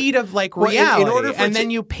a seed of like reality, and then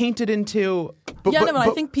you paint it into.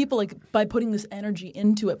 I think people like by putting this energy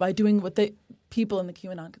into it, by doing what people in the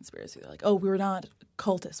QAnon conspiracy, they're like, oh, we're not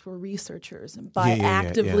cultists, we're researchers. And by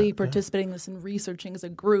actively participating in this and researching as a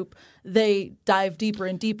group, they dive deeper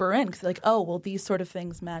and deeper in because they're like, oh, well, these sort of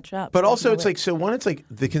things match up. But also it's like, so one, it's like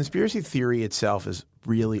the conspiracy theory itself is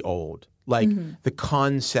really old. Like the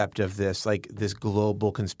concept of this, like this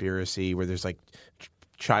global conspiracy where there's like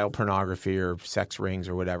child pornography or sex rings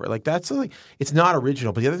or whatever. Like that's like, it's not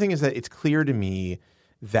original. But the other thing is that it's clear to me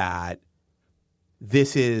that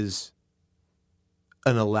this is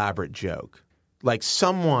an elaborate joke. Like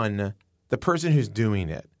someone, the person who's doing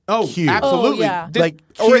it. Oh, Q, absolutely. Like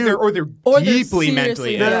Q, or they're deeply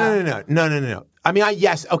mentally. No. I mean,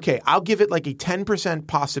 I'll give it like a 10%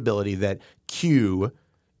 possibility that Q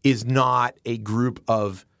is not a group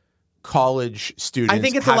of college students. I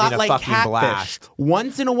think it's a lot like Catfish. Blast.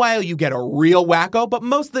 Once in a while you get a real wacko, but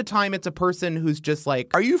most of the time it's a person who's just like.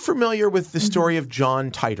 Are you familiar with the story of John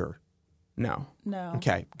Titor? No.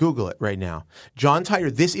 Okay, Google it right now. John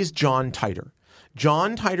Titor. This is John Titor.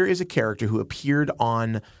 John Titor is a character who appeared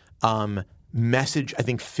on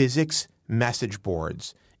physics message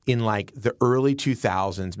boards in like the early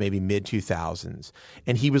 2000s, maybe mid 2000s.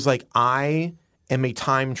 And he was like, I am a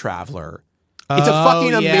time traveler. It's a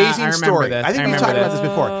fucking amazing story. This. I think we've talked about this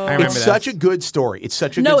before. It's such a good story. It's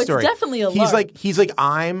such a good story. No, it's definitely a LARP. He's like,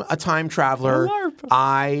 I'm a time traveler.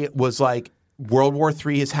 I was like, World War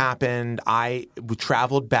III has happened. I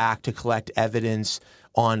traveled back to collect evidence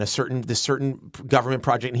on this certain government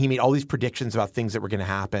project, and he made all these predictions about things that were going to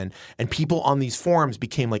happen. And people on these forums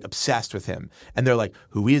became like obsessed with him. And they're like,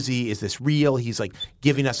 who is he? Is this real? He's like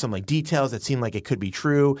giving us some like details that seem like it could be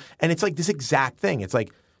true. And it's like this exact thing. It's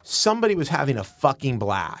like somebody was having a fucking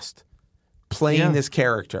blast playing this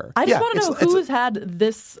character. I just want to know who's had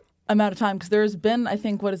this amount of time, because there's been, I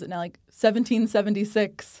think, what is it now, like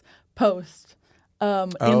 1776 posts. In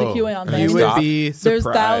the QAnon thing. You would be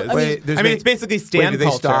surprised. It's basically stan culture. Did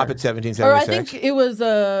they stop at 1776? Or I think it was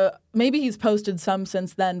maybe he's posted some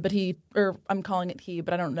since then, but I'm calling it he,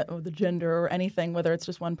 but I don't know the gender or anything, whether it's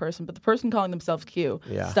just one person. But the person calling themselves Q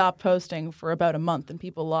stopped posting for about a month, and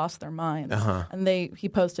people lost their minds. And he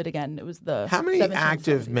posted again. It was the How many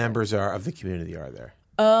active members of the community are there?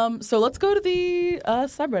 So let's go to the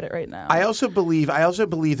subreddit right now. I also believe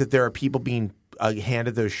that there are people being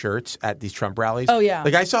handed those shirts at these Trump rallies. Oh, yeah.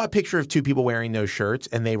 Like I saw a picture of two people wearing those shirts,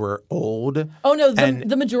 and they were old. Oh, no.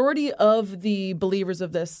 The majority of the believers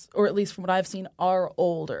of this, or at least from what I've seen, are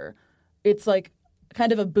older. It's like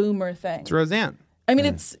kind of a boomer thing. It's Roseanne. I mean,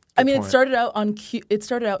 it started out in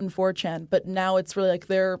 4chan, but now it's really like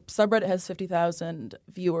their subreddit has 50,000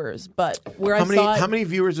 viewers. But how many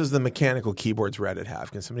viewers does the Mechanical Keyboards Reddit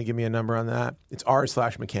have? Can somebody give me a number on that? It's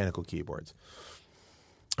r/Mechanical Keyboards.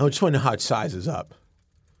 I just want to know how it sizes up.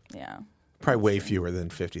 Yeah. Probably way fewer than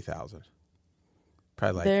 50,000.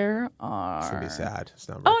 Probably like there are. It's gonna be sad. This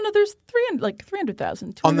number. Oh no, there's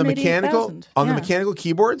 300,000. On the mechanical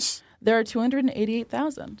keyboards. There are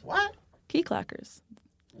 288,000. What? Key clackers.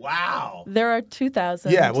 Wow. There are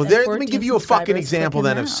 2,000. Yeah. Well, let me give you a fucking example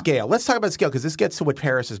then of scale. Let's talk about scale, because this gets to what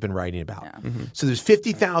Paris has been writing about. Yeah. Mm-hmm. So there's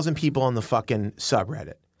 50,000 people on the fucking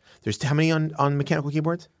subreddit. There's how many on mechanical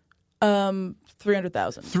keyboards?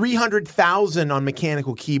 300,000. 300,000 on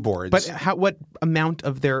mechanical keyboards. But what amount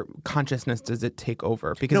of their consciousness does it take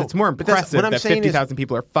over? Because No, it's more but that's- impressive what I'm that saying is- 50,000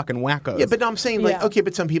 people are fucking wackos. Yeah, but I'm saying, like, Yeah. okay,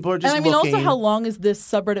 but some people are just And I mean, looking. also, how long has this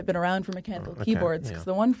subreddit been around for mechanical keyboards? Because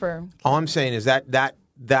the one for All I'm saying is that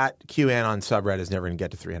QAnon subreddit is never going to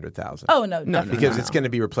get to 300,000. Oh, no, definitely Because not. it's going to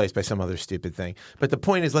be replaced by some other stupid thing. But the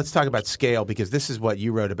point is, let's talk about scale, because this is what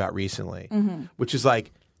you wrote about recently, which is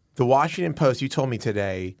like the Washington Post, you told me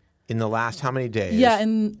today, in the last how many days? Yeah,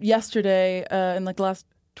 and yesterday, in like the last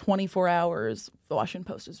 24 hours, the Washington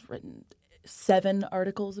Post has written 7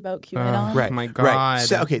 articles about QAnon. Right. my God. Right.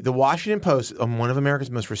 So, okay, the Washington Post, one of America's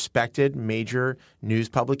most respected major news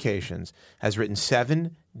publications, has written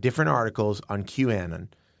 7 different articles on QAnon.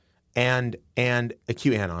 And a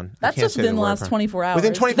QAnon. That's just within the last 24 hours.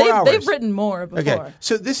 Within 24 hours. They've written more before. Okay,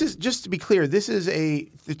 so this is, just to be clear, this is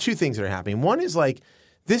the 2 things that are happening. One is like,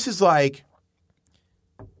 this is like,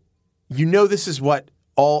 this is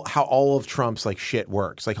how all of Trump's like shit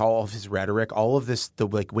works, like all of his rhetoric, all of this,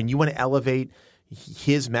 when you want to elevate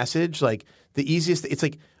his message, like the easiest, it's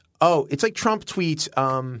like Trump tweets,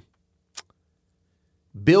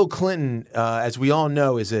 Bill Clinton, as we all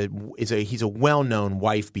know, he's a well-known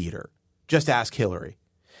wife beater. Just ask Hillary.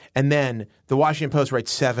 And then the Washington Post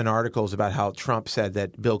writes 7 articles about how Trump said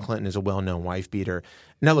that Bill Clinton is a well-known wife beater.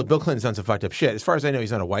 Now, look, Bill Clinton's done some fucked up shit. As far as I know,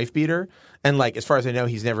 he's not a wife beater. And, like, as far as I know,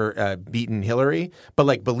 he's never beaten Hillary. But,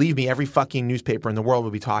 like, believe me, every fucking newspaper in the world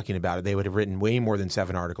would be talking about it. They would have written way more than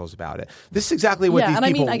 7 articles about it. This is exactly what these and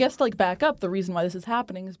people... I mean, I guess to like back up, the reason why this is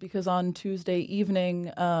happening is because on Tuesday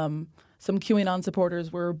evening, some QAnon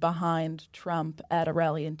supporters were behind Trump at a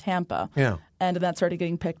rally in Tampa. Yeah. And that started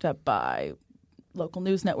getting picked up by local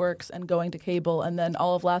news networks and going to cable. And then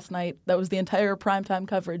all of last night, that was the entire primetime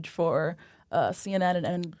coverage for CNN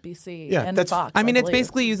and NBC and Fox. I mean, it's believe.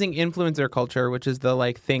 basically using influencer culture, which is the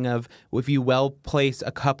like thing of if you well place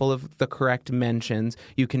a couple of the correct mentions,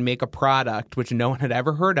 you can make a product which no one had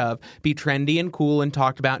ever heard of be trendy and cool and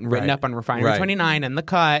talked about and written up on Refinery 29 and The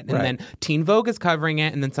Cut, and then Teen Vogue is covering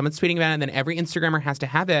it, and then someone's tweeting about it, and then every Instagrammer has to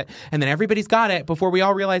have it, and then everybody's got it before we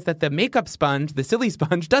all realize that the makeup sponge, the silly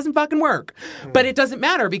sponge, doesn't fucking work. But it doesn't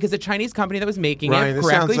matter because a Chinese company that was making it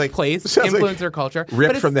correctly placed influencer culture.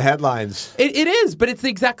 Ripped from the headlines. It is, but it's the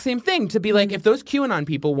exact same thing. To be like, if those QAnon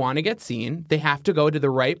people want to get seen, they have to go to the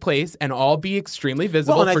right place and all be extremely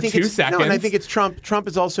visible for 2 seconds. No, and I think it's Trump. Trump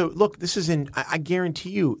is also, look, this is I guarantee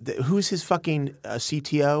you, who's his fucking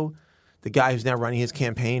CTO? The guy who's now running his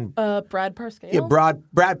campaign? Brad Parscale? Yeah,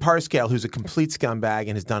 Brad Parscale, who's a complete scumbag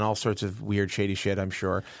and has done all sorts of weird, shady shit, I'm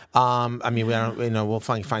sure. I mean, we'll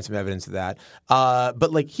find some evidence of that.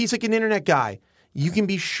 But, like, he's like an internet guy. You can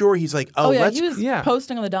be sure he's like, he was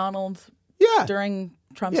posting on the Donald during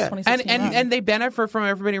Trump's 2016 and they benefit from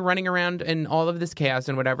everybody running around and all of this chaos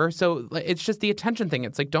and whatever. So it's just the attention thing.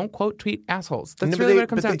 It's like, don't quote tweet assholes. That's really what it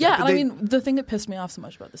comes down to. Yeah, and I mean, the thing that pissed me off so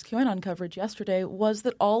much about this QAnon coverage yesterday was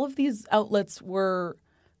that all of these outlets were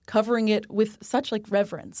covering it with such like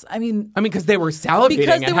reverence. I mean, because they were salivating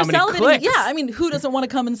at how many clicks. Yeah, I mean, who doesn't want to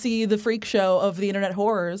come and see the freak show of the internet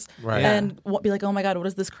horrors and be like, oh my God, what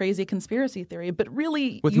is this crazy conspiracy theory? But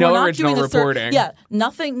really, with you no are not original doing reporting.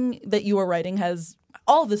 Nothing that you are writing has.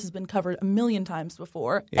 All of this has been covered a million times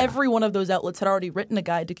before. Yeah. Every one of those outlets had already written a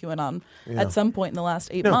guide to QAnon at some point in the last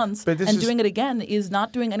 8 months. And doing it again is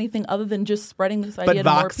not doing anything other than just spreading this idea to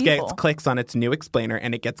more people. But Vox gets clicks on its new explainer,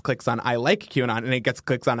 and it gets clicks on I like QAnon, and it gets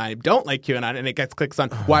clicks on I don't like QAnon, and it gets clicks on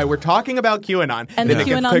why we're talking about QAnon. And the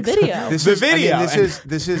QAnon video.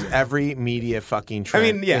 This is every media fucking trend.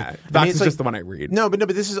 I mean, Vox is just the one I read. No, but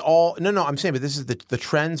this is all. No, I'm saying, but this is the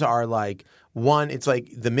trends are like. One, it's like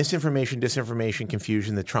the misinformation, disinformation,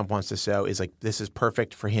 confusion that Trump wants to sow is like, this is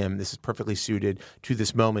perfect for him. This is perfectly suited to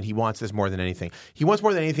this moment. He wants this more than anything. He wants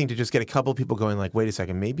more than anything to just get a couple of people going like, wait a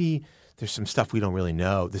second, maybe there's some stuff we don't really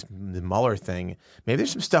know. The Mueller thing, maybe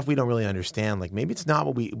there's some stuff we don't really understand. Like maybe it's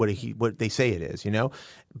not what they say it is, you know?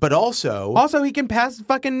 But also he can pass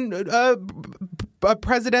fucking a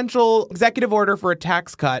presidential executive order for a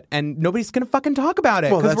tax cut, and nobody's going to fucking talk about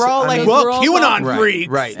it because we're all QAnon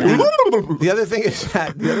freaks. Right. The other thing is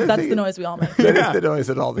that that's the noise we all make. That is the noise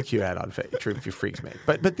that all the QAnon freaks make.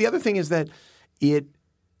 But the other thing is that it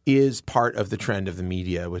is part of the trend of the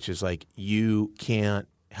media, which is like you can't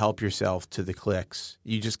help yourself to the clicks.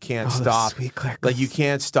 You just can't stop. Sweet clicks. Like you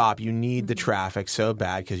can't stop. You need the traffic so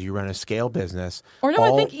bad because you run a scale business. Or no,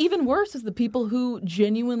 I think even worse is the people who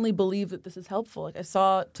genuinely believe that this is helpful. Like I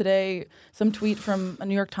saw today some tweet from a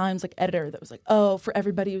New York Times editor that was like, "Oh, for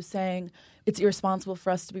everybody who's saying it's irresponsible for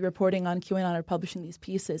us to be reporting on QAnon or publishing these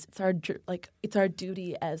pieces. It's our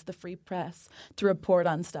duty as the free press to report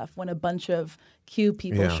on stuff when a bunch of Q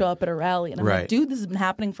people show up at a rally. And I'm like, dude, this has been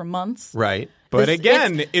happening for months. Right. But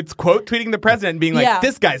it's quote tweeting the president and being like,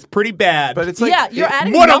 this guy's pretty bad. But it's like, you're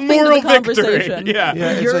adding what nothing a moral to the conversation.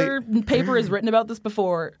 Victory. Your paper has written about this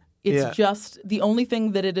before. It's just the only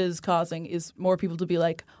thing that it is causing is more people to be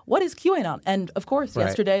like, what is QAnon? And of course,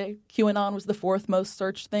 yesterday, QAnon was the 4th most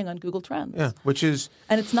searched thing on Google Trends. Yeah, which is...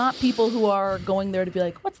 And it's not people who are going there to be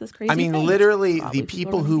like, what's this crazy thing? Literally, the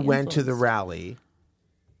people who went to the rally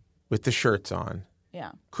with the shirts on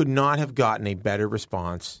could not have gotten a better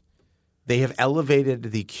response. They have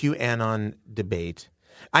elevated the QAnon debate.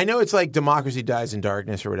 I know it's like democracy dies in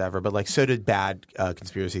darkness or whatever, but like so did bad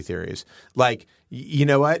conspiracy theories. Like, you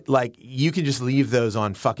know what? Like, you can just leave those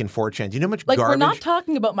on fucking 4chan. Do you know how much garbage? We're not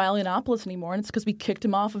talking about Milo Yiannopoulos anymore, and it's because we kicked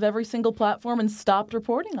him off of every single platform and stopped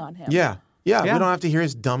reporting on him. Yeah. We don't have to hear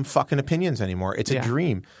his dumb fucking opinions anymore. It's a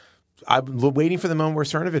dream. I'm waiting for the moment where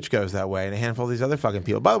Cernovich goes that way and a handful of these other fucking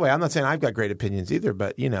people. By the way, I'm not saying I've got great opinions either,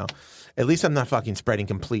 but, you know, at least I'm not fucking spreading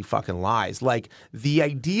complete fucking lies. Like, the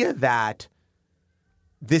idea that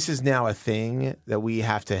this is now a thing that we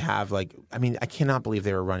have to have, like, I mean, I cannot believe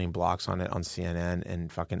they were running blocks on it on CNN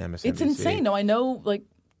and fucking MSNBC. It's insane. No, I know, like,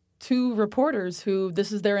 2 reporters who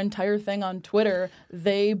this is their entire thing on Twitter.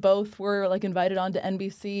 They both were, like, invited onto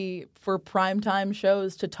NBC for primetime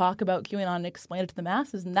shows to talk about QAnon and explain it to the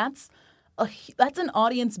masses, and that's an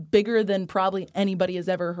audience bigger than probably anybody has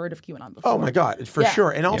ever heard of QAnon before. Oh my God, for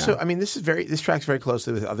sure. And also, I mean, this tracks very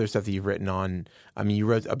closely with other stuff that you've written on. I mean, you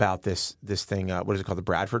wrote about this thing. What is it called? The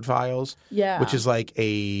Bradford Files. Yeah, which is like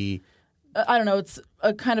I don't know. It's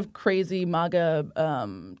a kind of crazy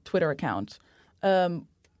MAGA Twitter account,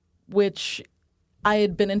 which I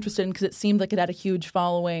had been interested in because it seemed like it had a huge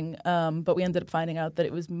following, but we ended up finding out that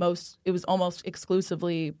it was almost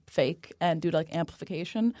exclusively fake and due to like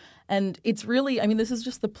amplification. And it's really, I mean, this is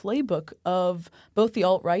just the playbook of both the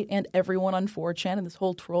alt-right and everyone on 4chan and this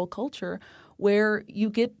whole troll culture where you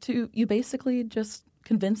basically just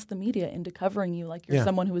convince the media into covering you like you're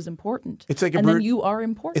someone who is important. It's like then you are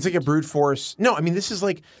important. It's like a brute force. No, I mean, this is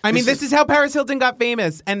like... This is how Paris Hilton got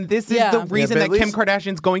famous. And this is the reason that Kim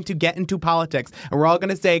Kardashian's going to get into politics. And we're all going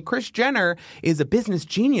to say, Kris Jenner is a business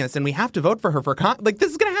genius and we have to vote for her for...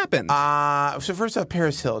 this is going to happen. So first off,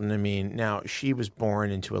 Paris Hilton, I mean, now she was born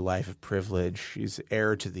into a life of privilege. She's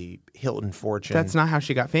heir to the Hilton fortune. That's not how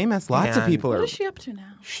she got famous. Lots of people What is she up to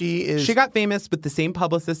now? She got famous with the same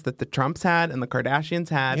publicist that the Trumps had and the Kardashians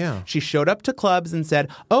had. Yeah. She showed up to clubs and said,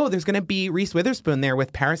 oh, there's going to be Reese Witherspoon there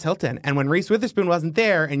with Paris Hilton. And when Reese Witherspoon wasn't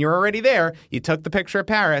there and you're already there, you took the picture of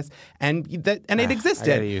Paris and it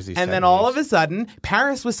existed. And then all of a sudden,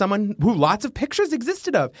 Paris was someone who lots of pictures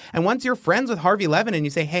existed of. And once you're friends with Harvey Levin and you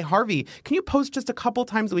say, hey, Harvey, can you post just a couple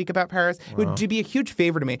times a week about Paris? It would be a huge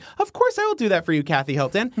favor to me. Of course I will do that for you, Kathy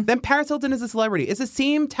Hilton. Then Paris Hilton is a celebrity. It's the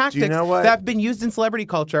same tactics that have been used in celebrity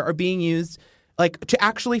culture are being used to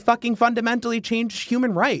actually fucking fundamentally change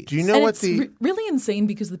human rights. Do you know it's really insane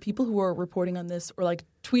because the people who are reporting on this or like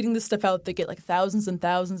tweeting this stuff out, they get like thousands and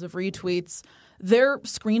thousands of retweets. They're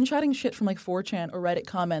screenshotting shit from like 4chan or Reddit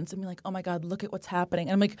comments and being like, oh my God, look at what's happening.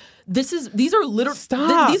 And I'm like, these are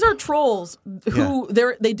literally these are trolls who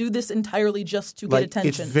they do this entirely just to get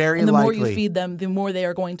attention. It's very and the likely, more you feed them, the more they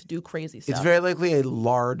are going to do crazy stuff. It's very likely a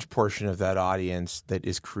large portion of that audience that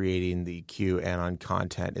is creating the QAnon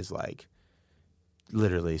content is like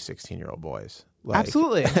literally 16-year-old boys.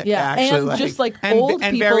 Absolutely. Yeah. And just like old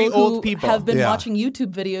people have been watching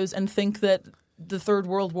YouTube videos and think that the Third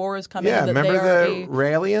World War is coming. Yeah, that remember the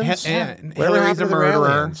Raelians? Hillary's a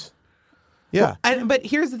murderer. Yeah. But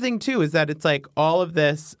here's the thing, too, is that it's like all of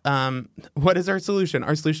this, what is our solution?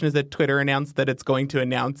 Our solution is that Twitter announced that it's going to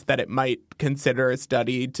announce that it might consider a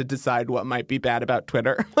study to decide what might be bad about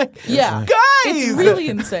Twitter. Guys! It's really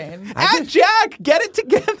insane. Jack, get it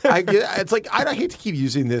together. It's like, I hate to keep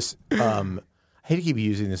using this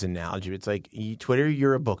analogy. It's like, Twitter,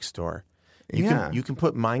 you're a bookstore. You can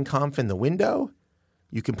put Mein Kampf in the window.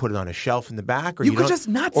 You can put it on a shelf in the back, or you could just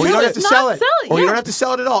not sell it. Or you don't have to sell it. Or you don't have to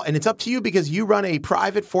sell it at all. And it's up to you because you run a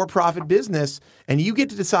private for-profit business, and you get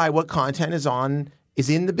to decide what content is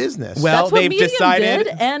in the business. Well, that's what they've Medium decided,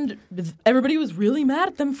 did, and everybody was really mad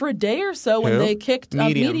at them for a day or so when they kicked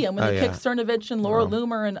Medium, when they kicked Cernovich and Laura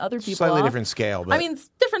Loomer and other people Slightly off. different scale. But... I mean,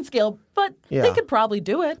 different scale. but they could probably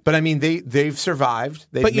do it. But I mean, they've survived.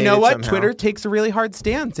 But you know what? Twitter takes a really hard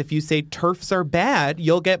stance. If you say TERFs are bad,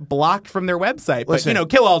 you'll get blocked from their website. But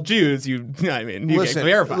kill all Jews. You get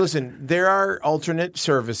verified. Listen, there are alternate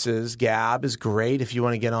services. Gab is great if you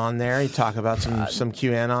want to get on there. You talk about some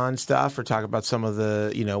QAnon stuff, or talk about some of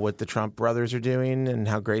the what the Trump brothers are doing and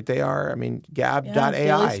how great they are. I mean, Gab.ai.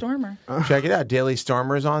 Daily Stormer. Check it out. Daily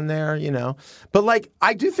Stormer's on there. But like,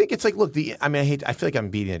 I do think it's like, look, I feel like I'm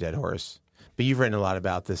beating a dead horse. But you've written a lot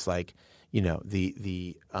about this, like,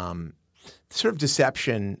 the sort of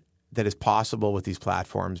deception that is possible with these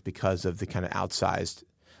platforms because of the kind of outsized,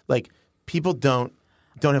 like, people don't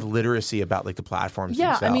have literacy about like the platforms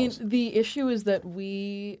themselves. I mean, the issue is that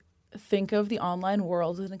we think of the online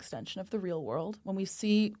world as an extension of the real world. When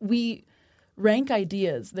we rank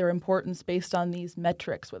ideas, their importance based on these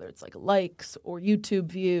metrics, whether it's like likes or YouTube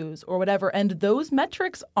views or whatever. And those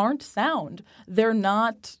metrics aren't sound.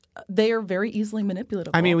 They are very easily manipulatable.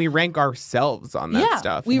 I mean, we rank ourselves on that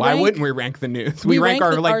stuff. Why wouldn't we rank the news? We rank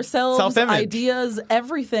our ourselves, self-image. Ideas,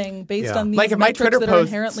 everything based on these like if metrics my Twitter that post, are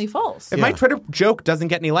inherently false. If my Twitter joke doesn't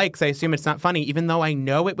get any likes, I assume it's not funny, even though I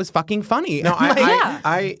know it was fucking funny. No,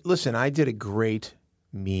 I listen, I did a great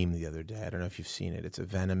meme the other day. I don't know if you've seen it. It's a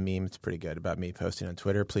Venom meme. It's pretty good about me posting on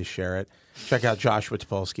Twitter. Please share it. Check out Joshua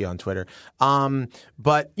Topolsky on Twitter.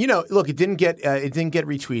 But look, it didn't get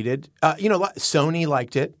retweeted. Sony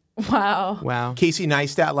liked it. Wow. Casey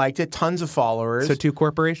Neistat liked it. Tons of followers. So 2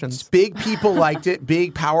 corporations. Big people liked it.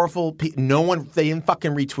 Big, powerful. They didn't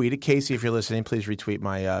fucking retweet it. Casey, if you're listening, please retweet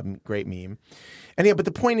my great meme. And but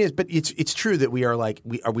the point is, but it's true that we are like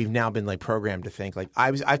we've now been like programmed to think like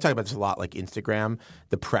I've talked about this a lot, like Instagram,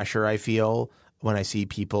 the pressure I feel when I see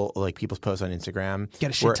people's posts on Instagram.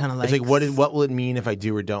 Get a shit ton of likes. It's like what will it mean if I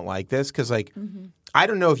do or don't like this? Because like I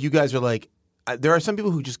don't know if you guys are like. There are some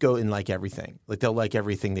people who just go and like everything. Like they'll like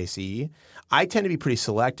everything they see. I tend to be pretty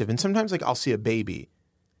selective, and sometimes like I'll see a baby,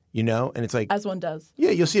 and it's like as one does.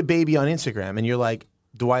 Yeah, you'll see a baby on Instagram, and you're like,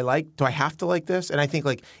 do I have to like this? And I think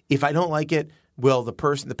like if I don't like it, will the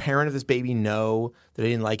parent of this baby know that I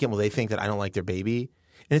didn't like it? Will they think that I don't like their baby?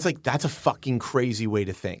 And it's like that's a fucking crazy way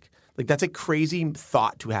to think. Like that's a crazy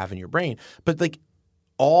thought to have in your brain. But like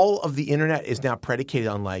all of the internet is now predicated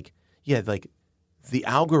on like the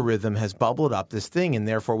algorithm has bubbled up this thing, and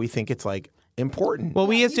therefore we think it's like important. Well,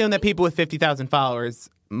 we assume that people with 50,000 followers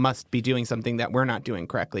must be doing something that we're not doing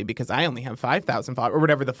correctly because I only have 5,000 followers or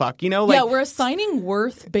whatever the fuck, we're assigning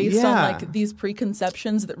worth based on like these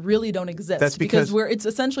preconceptions that really don't exist. That's because it's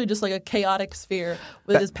essentially just like a chaotic sphere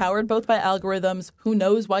that is powered both by algorithms. Who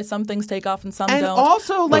knows why some things take off and some don't? And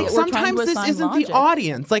also, like sometimes this isn't logic. The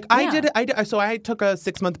audience. Like I took a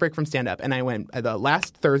 6-month break from stand up, and I went the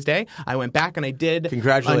last Thursday. I went back and I did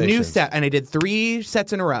a new set, and I did 3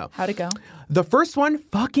 sets in a row. How'd it go? The first one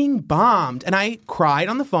fucking bombed. And I cried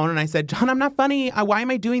on the phone and I said, John, I'm not funny. Why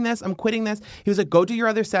am I doing this? I'm quitting this. He was like, go do your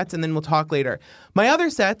other sets and then we'll talk later. My other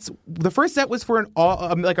sets, the first set was for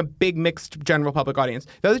like a big mixed general public audience.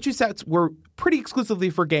 The other 2 sets were pretty exclusively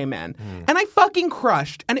for gay men. And I fucking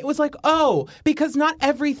crushed. And it was like, because not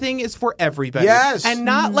everything is for everybody. Yes. And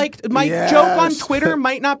not like my joke on Twitter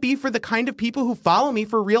might not be for the kind of people who follow me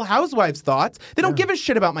for Real Housewives thoughts. They don't give a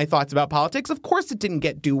shit about my thoughts about politics. Of course it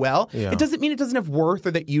didn't do well. Yeah. It doesn't mean it doesn't have worth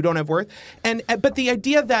or that you don't have worth. But the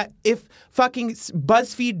idea that if fucking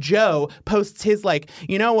BuzzFeed Joe posts his like,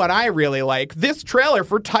 you know what I really like, this trailer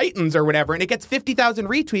for Titans or whatever, and it gets 50,000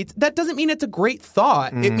 retweets, that doesn't mean it's a great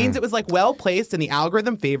thought. It means it was like well placed and the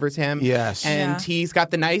algorithm favors him. Yes. And he's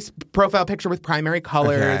got the nice profile picture with primary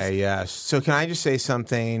colors. Okay, yes. So can I just say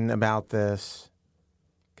something about this?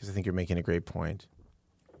 Because I think you're making a great point.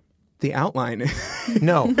 The outline.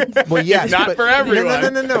 No. Well, yes. It's not for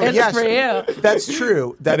everyone. No. It's yes. for you. That's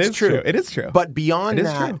true. That's true. It is true. But beyond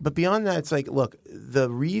that, it's like, look, the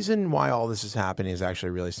reason why all this is happening is actually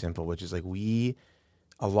really simple, which is like we,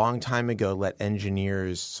 a long time ago, let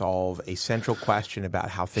engineers solve a central question about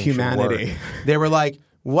how things should work. They were like,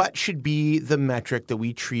 what should be the metric that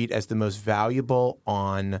we treat as the most valuable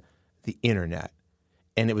on the internet?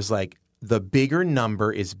 And it was like, the bigger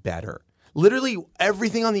number is better. Literally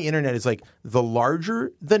everything on the internet is like the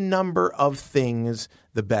larger the number of things,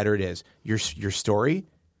 the better it is. Your story,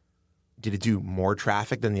 did it do more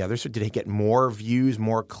traffic than the others? Did it get more views,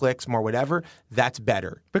 more clicks, more whatever? That's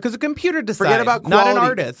better. Because a computer decides, forget about quality, not an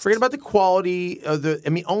artist. Forget about the quality of the – I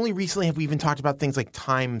mean, only recently have we even talked about things like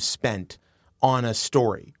time spent on a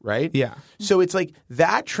story, right? Yeah. So it's like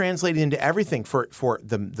that translated into everything for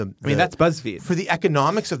the – I mean, that's BuzzFeed. For the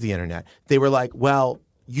economics of the internet. They were like, well –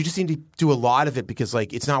 you just need to do a lot of it because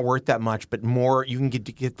like it's not worth that much, but more you can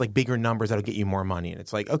get like bigger numbers that'll get you more money. And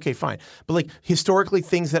it's like, okay, fine. But like historically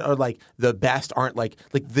things that are like the best aren't like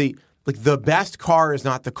the best car is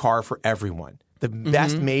not the car for everyone. The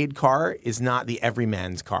best made car is not the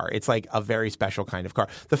everyman's car. It's like a very special kind of car.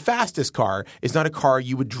 The fastest car is not a car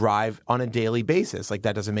you would drive on a daily basis. Like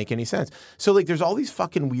that doesn't make any sense. So like there's all these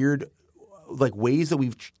fucking weird like ways that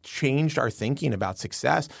we've changed our thinking about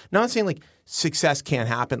success. Not saying like success can't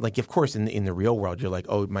happen. Like of course in the real world you're like,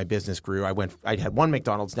 oh, my business grew. I had one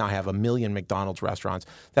McDonald's, now I have 1 million McDonald's restaurants.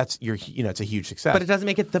 That's it's a huge success. But it doesn't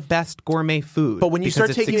make it the best gourmet food. But when you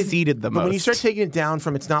start taking succeeded the most. But when you start taking it down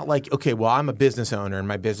from, it's not like, okay, well, I'm a business owner and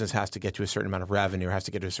my business has to get to a certain amount of revenue or has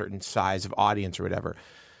to get to a certain size of audience or whatever.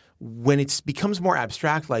 When it becomes more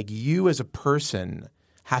abstract, like you as a person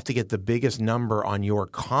have to get the biggest number on your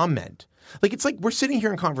comment. Like it's like we're sitting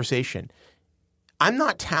here in conversation. I'm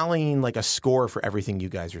not tallying like a score for everything you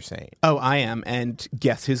guys are saying. Oh, I am. And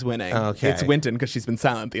guess who's winning? Okay. It's Winton because she's been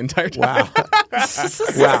silent the entire time. Wow.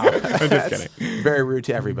 Wow. I'm just kidding. Very rude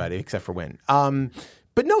to everybody except for Win.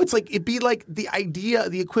 But no, it's like it'd be like the idea,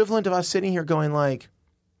 the equivalent of us sitting here going like,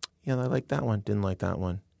 yeah, I like that one, didn't like that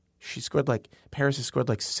one. Paris has scored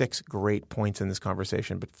like 6 great points in this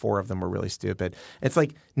conversation, but 4 of them were really stupid. It's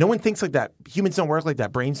like no one thinks like that. Humans don't work like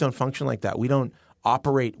that. Brains don't function like that. We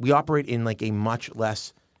operate in like a much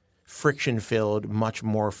less friction-filled, much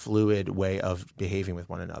more fluid way of behaving with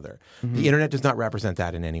one another. Mm-hmm. The internet does not represent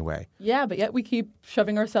that in any way. Yeah, but yet we keep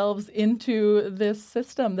shoving ourselves into this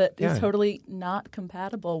system that is totally not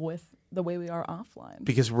compatible with the way we are offline.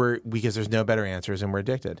 Because there's no better answers and we're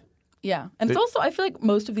addicted. Yeah. And it's also, I feel like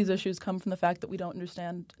most of these issues come from the fact that we don't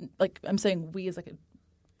understand, like I'm saying we as like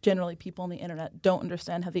generally people on the internet don't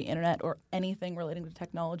understand how the internet or anything relating to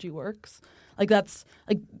technology works. Like that's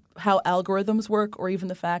like how algorithms work, or even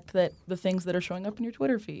the fact that the things that are showing up in your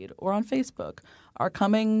Twitter feed or on Facebook are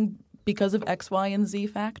coming because of X, Y, and Z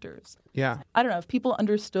factors. Yeah. I don't know. If people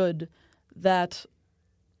understood that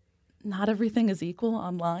not everything is equal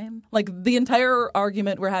online. Like the entire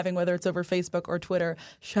argument we're having, whether it's over Facebook or Twitter,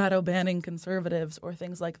 shadow banning conservatives or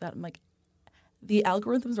things like that. I'm like, the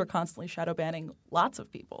algorithms are constantly shadow banning lots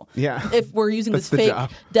of people. Yeah. If we're using this fake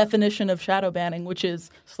definition of shadow banning, which is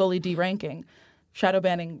slowly deranking, shadow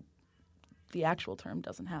banning, the actual term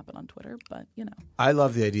doesn't happen on Twitter, but I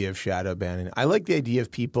love the idea of shadow banning. I like the idea of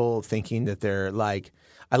people thinking that they're like.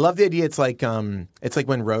 I love the idea. It's like when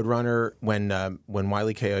Roadrunner, when Wile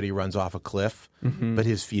E. Coyote runs off a cliff, but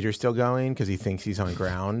his feet are still going because he thinks he's on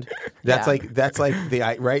ground. That's like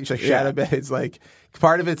the right. It's like shadow ban. It's like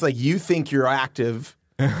part of it's like you think you're active,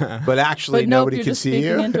 but actually nobody can see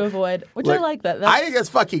you. Into a void, which I like that. I think that's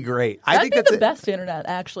fucking great. I think that's the best internet.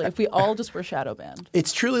 Actually, if we all just were shadow banned,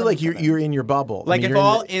 it's truly like you're in your bubble. Like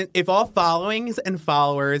if all followings and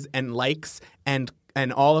followers and likes and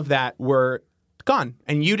all of that were gone,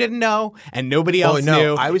 and you didn't know, and nobody else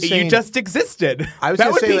knew. I was saying, you just existed. I was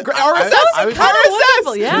that would say, be great. RSS.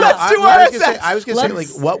 RSS. Yeah. Let's do RSS. I was going to say, like,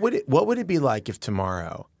 what would it be like if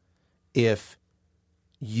tomorrow, if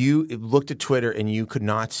you looked at Twitter and you could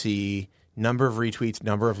not see number of retweets,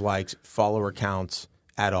 number of likes, follower counts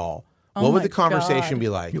at all? What would the conversation be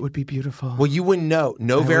like? It would be beautiful. Well, you wouldn't know.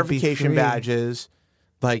 No verification badges.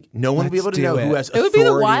 Like, no one would be able to know who has authority. It would be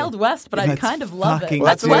the Wild West, but I'd kind of love it.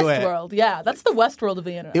 That's Westworld. Yeah, that's the Westworld of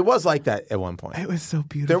the internet. It was like that at one point. It was so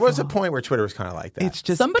beautiful. There was a point where Twitter was kind of like that. It's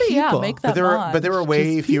just somebody, people. Make that. But there were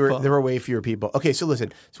way fewer. There were way fewer people. Okay, so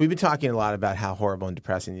listen. So we've been talking a lot about how horrible and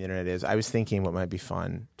depressing the internet is. I was thinking what might be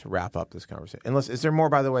fun to wrap up this conversation. Unless, is there more,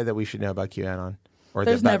 by the way, that we should know about QAnon? Or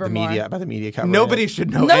there's about never the media, about the media coverage. Nobody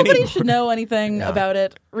should know. Nobody should know anything about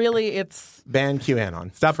it. Really, it's ban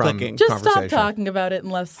QAnon. Stop clicking. Just stop talking about it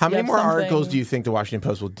unless. How many more articles do you think the Washington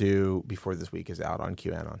Post will do before this week is out on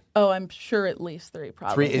QAnon? Oh, I'm sure at least 3,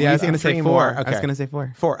 probably. 3? Yeah, I was going to say 4. Okay. I was going to say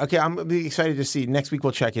 4. 4. Okay, I'm excited to see. Next week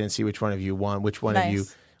we'll check in and see which one of you won. Which one of you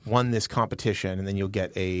won this competition, and then you'll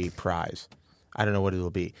get a prize. I don't know what it'll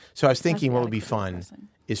be. So I was thinking what would be fun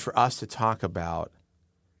is for us to talk about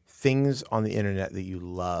things on the internet that you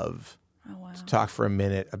love. Oh, wow. To talk for a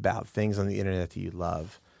minute about things on the internet that you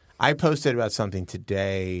love. I posted about something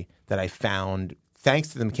today that I found thanks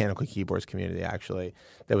to the Mechanical Keyboards community, actually.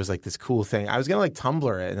 That was like this cool thing. I was going to like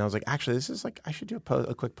Tumblr it, and I was like, actually, this is like, I should do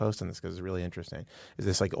a quick post on this because it's really interesting. It's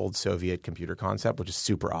this like old Soviet computer concept, which is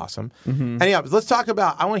super awesome. Mm-hmm. Anyhow, let's talk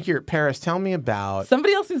about, I want to hear, Paris, tell me about.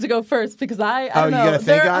 Somebody else needs to go first because I don't know. You got to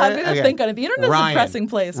think on it? I'm going to think on it. The internet's a depressing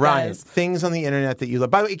place, guys. Things on the internet that you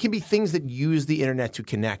love. By the way, it can be things that use the internet to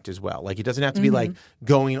connect as well. Like it doesn't have to be like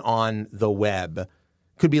going on the web.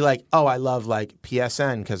 Could be like, oh, I love like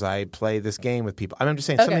PSN because I play this game with people. I'm just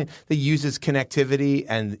saying something that uses connectivity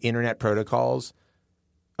and internet protocols.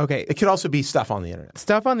 Okay. It could also be stuff on the internet.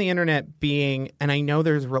 Stuff on the internet being, and I know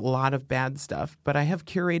there's a lot of bad stuff, but I have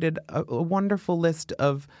curated a wonderful list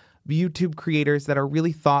of YouTube creators that are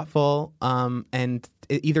really thoughtful and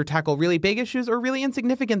either tackle really big issues or really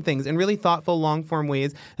insignificant things in really thoughtful, long-form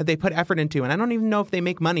ways that they put effort into. And I don't even know if they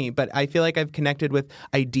make money, but I feel like I've connected with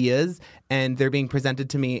ideas and they're being presented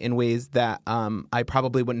to me in ways that I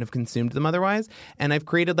probably wouldn't have consumed them otherwise. And I've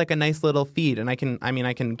created like a nice little feed, and I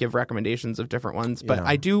can give recommendations of different ones. But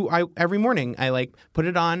I every morning I like put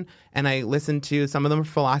it on and I listen to. Some of them are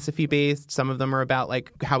philosophy-based. Some of them are about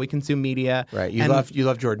like how we consume media. Right. You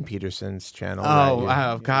love Jordan Peterson's channel. Oh,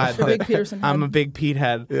 right? Oh God. You're a big Peterson head. I'm a big Pete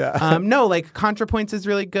head. Yeah. No, like ContraPoints is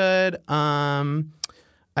really good.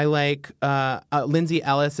 I like Lindsay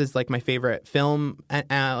Ellis is like my favorite film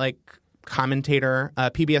like commentator.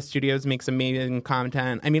 PBS Studios makes amazing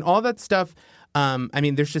content. I mean, all that stuff.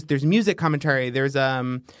 There's music commentary. There's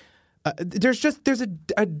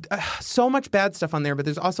so much bad stuff on there, but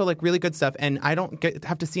there's also like really good stuff, and I don't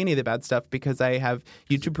have to see any of the bad stuff because I have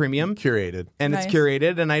YouTube Premium curated, and it's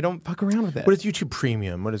curated, and I don't fuck around with it. What is YouTube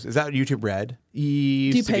Premium? Is that YouTube Red? Do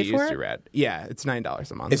you pay for it? Red. Yeah, it's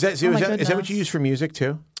 $9 a month. Is that what you use for music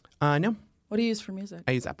too? No. What do you use for music?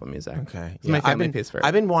 I use Apple Music. Okay, my family pays for it.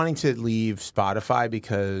 I've been wanting to leave Spotify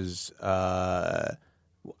because I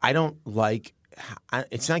don't like.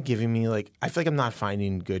 It's not giving me like I feel like I'm not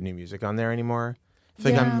finding good new music on there anymore. I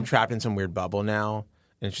feel like I'm trapped in some weird bubble now,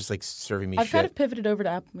 and it's just like serving me shit. I've kind of pivoted over to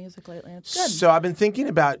Apple Music lately. It's good. So I've been thinking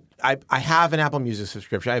about I have an Apple Music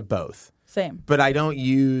subscription. I have both. Same. But I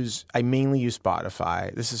mainly use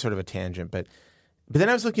Spotify. This is sort of a tangent, but then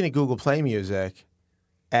I was looking at Google Play Music,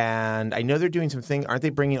 and I know they're doing something. Aren't they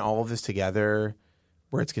bringing all of this together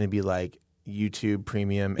where it's going to be like YouTube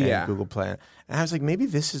Premium and Google Play? And I was like, maybe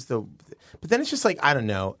this is the... But then it's just like, I don't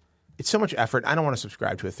know. It's so much effort. I don't want to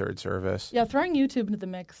subscribe to a third service. Yeah, throwing YouTube into the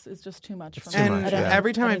mix is just too much for me. And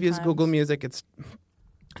every time I've used Google Music, it's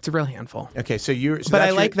a real handful. Okay, so but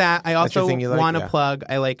I like that. I also like? want to plug.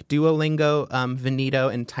 I like Duolingo, Veneto,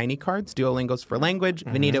 and Tiny Cards. Duolingo's for language.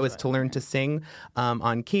 Veneto is to learn to sing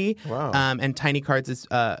on key. Wow. And Tiny Cards is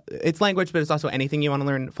it's language, but it's also anything you want to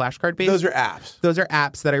learn flashcard based. Those are apps. Those are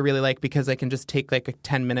apps that I really like because I can just take like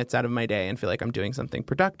 10 minutes out of my day and feel like I'm doing something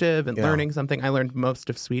productive and learning something. I learned most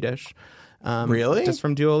of Swedish. Really? Just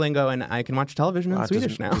from Duolingo, and I can watch television in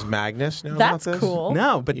Swedish now. Does Magnus know That's about this? cool.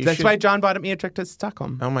 No, but that's why John bought me a trip to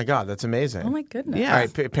Stockholm. Oh my God, that's amazing. Oh my goodness. Yeah. All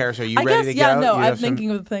right, Paris, are you I ready guess, to go? no, You I'm have thinking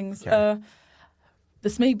of things. Okay.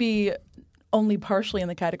 This may be only partially in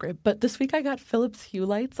the category, but this week I got Philips Hue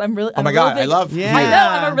lights. Oh my God, I love Hue. I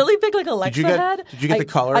know, I'm a really big like Alexa head. Did you get the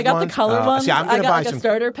colored I got ones? the colored ones. See, I'm I gonna got buy like some a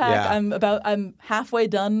starter pack. Yeah. I'm halfway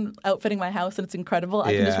done outfitting my house, and it's incredible.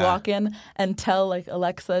 I can just walk in and tell like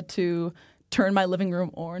Alexa to turn my living room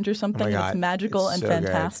orange or something. Oh my God. It's magical It's and so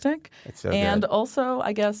fantastic. It's so and good. also,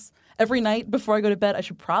 I guess every night before I go to bed, I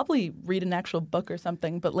should probably read an actual book or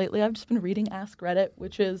something. But lately, I've just been reading Ask Reddit,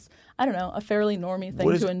 which is, I don't know, a fairly normie thing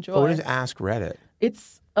to enjoy. What is Ask Reddit?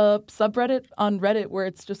 It's a subreddit on Reddit where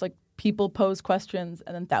it's just like people pose questions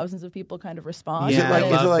and then thousands of people kind of respond. Yeah, I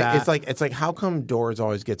love that. It's like how come doors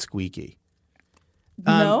always get squeaky?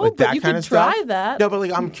 No, Like but that you kind could of stuff? try that. No, but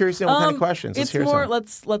like I'm curious to know what kind of questions. Let's It's hear more.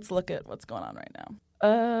 some. Let's look at what's going on right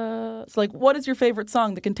now. It's like, what is your favorite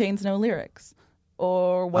song that contains no lyrics,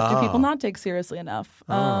 or what do people not take seriously enough?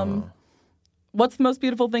 What's the most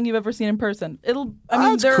beautiful thing you've ever seen in person?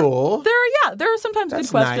 That's cool. There are sometimes That's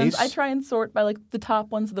good questions. nice. I try and sort by like the top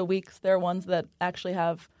ones of the weeks. There are ones that actually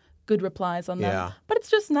have good replies on them. Yeah. But it's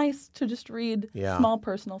just nice to just read Yeah. small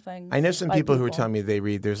personal things. I know some by people who are telling me they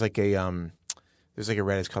read. There's like a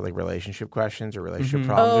Reddit. It's called like relationship questions or relationship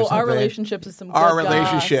problems. or Oh, something. Our Relationships is some good Our goss.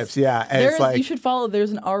 relationships, yeah. And it's like you should follow.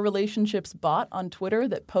 There's an Our Relationships bot on Twitter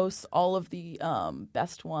that posts all of the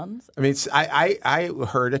best ones. I mean, I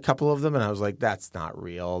heard a couple of them and I was like, that's not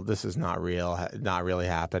real. This is not real. Not really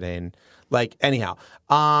happening. Like anyhow,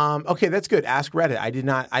 okay, that's good. Ask Reddit.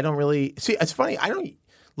 I don't really see. It's funny. I don't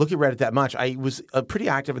look at Reddit that much. I was pretty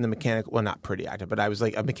active in the mechanical. Well, not pretty active, but I was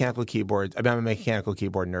like a mechanical keyboard. I'm a mechanical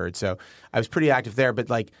keyboard nerd, so I was pretty active there. But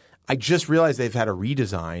like, I just realized they've had a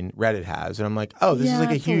redesign. Reddit has, and I'm like, oh, this is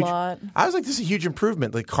like a it's huge. a lot. I was like, this is a huge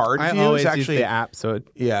improvement. Like card I view always is actually use the app, so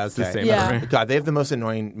it's the same. Yeah. for me. God, they have the most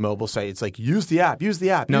annoying mobile site. It's like use the app. Use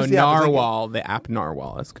the app. No, use the app. It's like- Narwhal, the app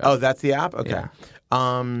Narwhal is good. oh, that's the app. Okay. Yeah.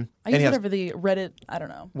 I use it over the Reddit. I don't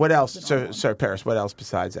know. What else? So Paris. What else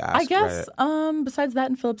besides Ask I guess Reddit? Besides that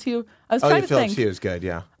and Philips Hue, I was trying to Philips think. Hue is good.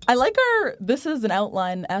 Yeah. I like our. This is an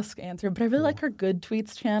outline-esque answer, but I really like our Good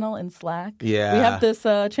Tweets channel in Slack. Yeah. We have this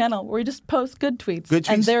channel where we just post good tweets,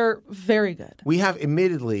 and they're very good. We have,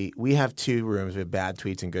 admittedly, two rooms with bad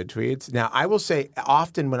tweets and good tweets. Now, I will say,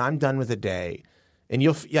 often when I'm done with a day. And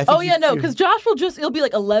you'll. Yeah, because Josh will it'll be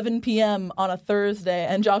like 11 p.m. on a Thursday,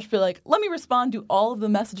 and Josh will be like, let me respond to all of the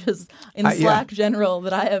messages in Slack general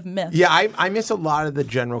that I have missed. Yeah, I miss a lot of the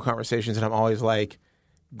general conversations, and I'm always like,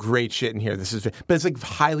 great shit in here. But it's like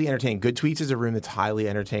highly entertaining. Good Tweets is a room that's highly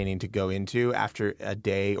entertaining to go into after a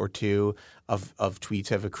day or two of tweets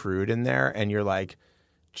have accrued in there, and you're like,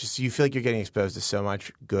 you feel like you're getting exposed to so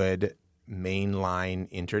much good mainline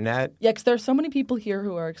internet. Yeah, because there are so many people here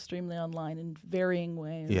who are extremely online in varying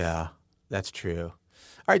ways. Yeah, that's true.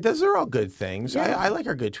 All right, those are all good things. Yeah. I like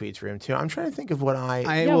our Good Tweets room, too. I'm trying to think of what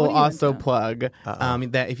I will also plug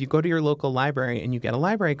that if you go to your local library and you get a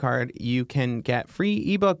library card, you can get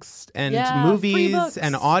free ebooks and movies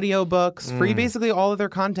and audiobooks, free basically all of their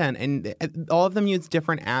content. And all of them use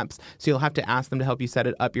different apps, so you'll have to ask them to help you set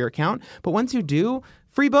it up your account. But once you do,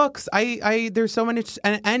 free books. There's so many,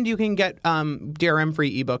 and you can get DRM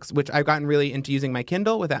free ebooks, which I've gotten really into using my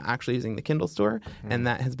Kindle without actually using the Kindle store, and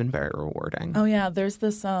that has been very rewarding. Oh yeah, there's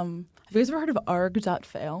this. Have you guys ever heard of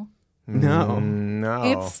arg.fail? No.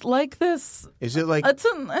 It's like this. Is it like it's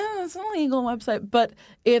an illegal website, but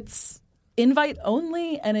it's invite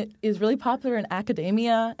only, and it is really popular in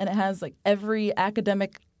academia, and it has like every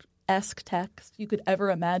academic-esque text you could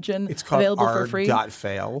ever imagine available for free. It's called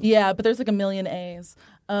arg.fail. Yeah, but there's like a million A's.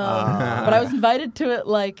 But I was invited to it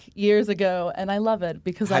like years ago, and I love it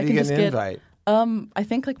because How I do can you just get an invite? I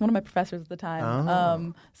think like one of my professors at the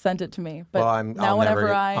time sent it to me. But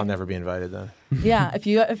I'll never be invited then. Yeah, if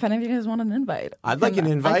any of you guys want an invite, I'd like an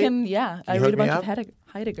invite. I read a bunch of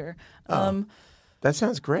Heidegger. That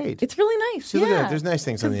sounds great. It's really nice. See, look at that. There's nice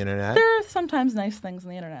things on the internet. There are sometimes nice things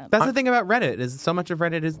on the internet. That's the thing about Reddit is so much of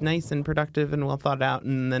Reddit is nice and productive and well thought out,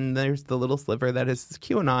 and then there's the little sliver that is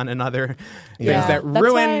QAnon and other things that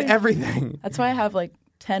ruin everything. That's why I have like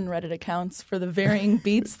 10 Reddit accounts for the varying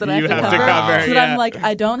beats that I have to cover. So that I'm like,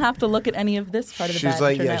 I don't have to look at any of this part of the bad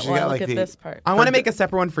internet while I look at this part. I want to make a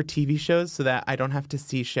separate one for TV shows so that I don't have to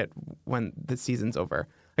see shit when the season's over.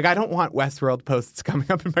 Like, I don't want Westworld posts coming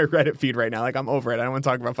up in my Reddit feed right now. Like, I'm over it. I don't want to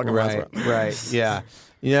talk about fucking Westworld. Right, yeah.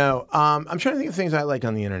 You know, I'm trying to think of things I like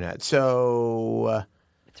on the internet. So...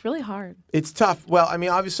 it's really hard. It's tough. Well, I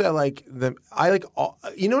mean, obviously,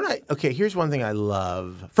 here's one thing I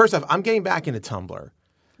love. First off, I'm getting back into Tumblr.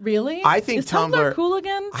 Really? I think Is Tumblr cool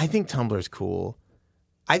again? I think Tumblr's cool.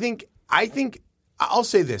 I think I'll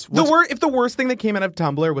say this. If the worst thing that came out of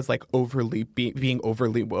Tumblr was like being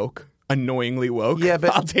overly woke, annoyingly woke, yeah,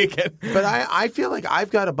 but I'll take it. But I feel like I've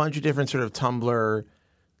got a bunch of different sort of Tumblr,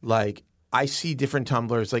 like I see different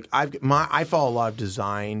Tumblrs. Like I follow a lot of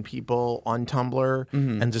design people on Tumblr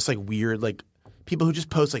and just like weird like people who just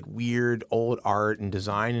post like weird old art and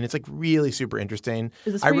design, and it's like really super interesting.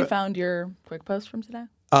 Is this where you found your quick post from today?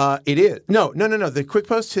 It is. No. The quick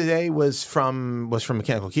post today was from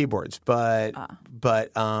Mechanical Keyboards, but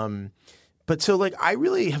so like I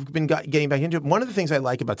really have been getting back into it. One of the things I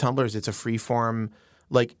like about Tumblr is it's a free form.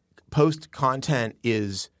 Like post content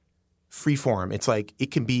is free form. It's like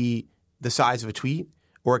it can be the size of a tweet,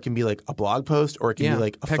 or it can be like a blog post, or it can be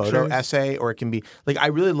like a photo essay, or it can be like I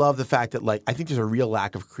really love the fact that like I think there's a real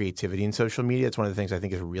lack of creativity in social media. It's one of the things I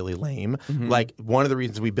think is really lame. Like one of the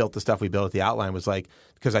reasons we built the stuff we built at the Outline was like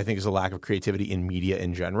because I think there's a lack of creativity in media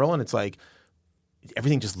in general, and it's like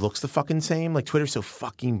everything just looks the fucking same. Like Twitter's so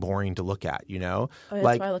fucking boring to look at, you know? Oh, yeah,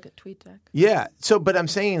 that's why I look at TweetDeck. Yeah. So, but I'm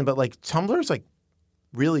saying, like Tumblr's like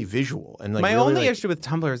really visual and like my really, only issue with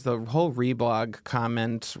Tumblr is the whole reblog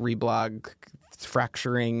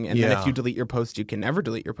fracturing, and then if you delete your post, you can never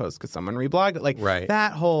delete your post because someone reblogged it. Like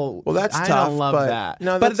that whole. Well, that's I tough. don't love that.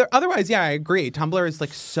 No, but otherwise, yeah, I agree. Tumblr is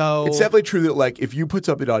like so. It's definitely true that like if you put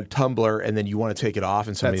something on Tumblr and then you want to take it off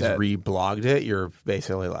and somebody's reblogged it, you're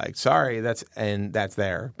basically like, sorry, that's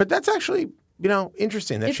there. But that's actually. You know,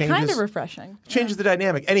 interesting. That it's changes, kind of refreshing. Changes the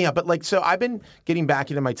dynamic. Anyhow, but like, so I've been getting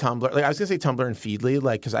back into my Tumblr. Like, I was gonna say Tumblr and Feedly,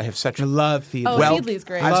 like, because I have such. I love Feedly. Oh, Feedly's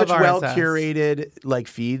great. I have such well curated like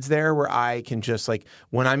feeds there where I can just like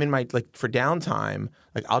when I'm in my like for downtime,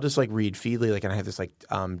 like I'll just like read Feedly, like, and I have this like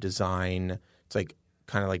design. It's like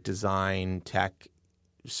kind of like design tech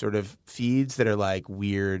sort of feeds that are like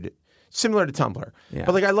weird, similar to Tumblr. Yeah.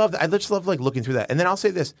 But like I just love like looking through that. And then I'll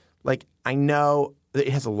say this, like I know. It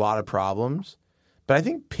has a lot of problems, But I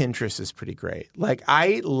think Pinterest is pretty great. Like,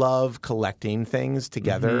 I love collecting things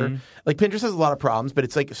together. Mm-hmm. Like, Pinterest has a lot of problems, but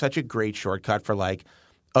it's like such a great shortcut for like,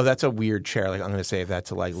 oh, that's a weird chair. Like, I'm going to save that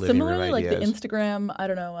to like living room Similarly, like ideas. the Instagram, I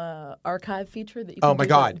don't know, archive feature that you can Oh my do,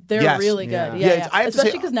 God. they're Yes. really good. Yeah. Yeah. I have to say-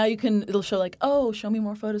 Especially because now it'll show like, oh, show me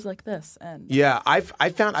more photos like this. And Yeah, I've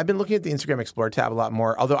been looking at the Instagram Explorer tab a lot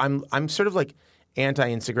more. Although I'm sort of like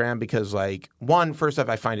anti-Instagram because like one, first off,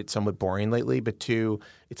 I find it somewhat boring lately, but two,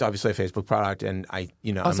 it's obviously a Facebook product, and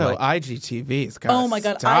also I'm like, IGTV's. oh my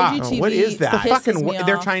God, stop. IGTV. What is that? pisses Fucking, me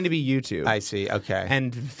they're off. trying to be YouTube. I see. Okay,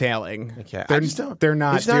 and failing. okay. They're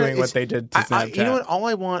not it's doing it's- what they did to Snapchat. You know what? All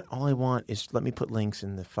I want is let me put links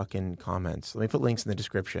in the fucking comments. Let me put links in the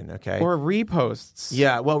description. Okay. Or reposts.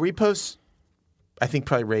 Yeah. Well, reposts, I think,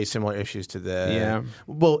 probably raise similar issues to the. Yeah.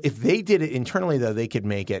 Well, if they did it internally, though, they could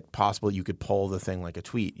make it possible. You could pull the thing like a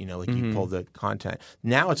tweet. You know, like you pull the content.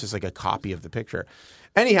 Now it's just like a copy of the picture.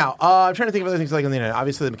 Anyhow, I'm trying to think of other things like on the internet.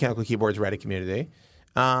 Obviously, the Mechanical Keyboards Reddit community.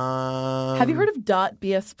 Have you heard of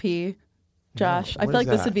 .bsp, Josh? No, I what feel like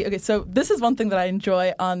is this that? would be okay. So this is one thing that I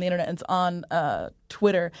enjoy on the internet. It's on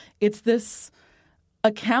Twitter. It's this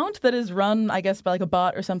account that is run, I guess, by like a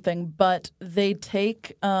bot or something. But they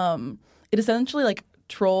take it essentially like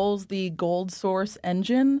trolls the Gold Source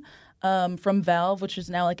engine. From Valve, which is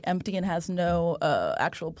now like empty and has no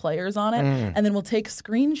actual players on it, and then we'll take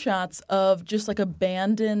screenshots of just like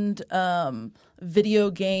abandoned video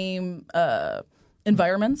game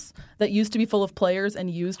environments that used to be full of players and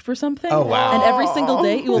used for something. Oh, wow. And every single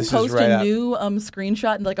day it will This is post right a up. new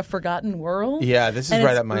screenshot in like a forgotten world. Yeah, this is and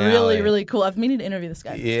right it's up my really, alley. really cool. I've been meaning to interview this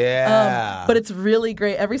guy. Yeah. But it's really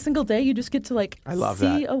great. Every single day you just get to like I love see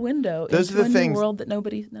that. a window Those into are the a things- new world that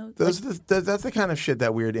nobody knows. That's the kind of shit,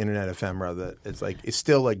 that weird internet ephemera that it's like it's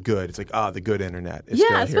still like good. It's like the good internet. Is Yeah,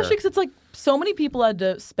 still especially here. because it's like so many people had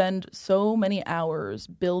to spend so many hours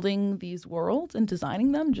building these worlds and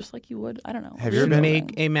designing them, just like you would. I don't know. Have you You ever should been-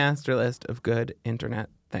 make a master list of good internet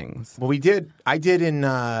things. Well, I did in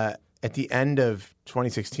at the end of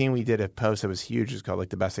 2016. We did a post that was huge. It's called like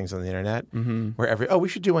the best things on the internet. Where we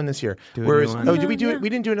should do one this year. Do a new one. Did we do it? We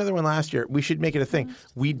didn't do another one last year. We should make it a thing.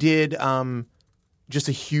 We did just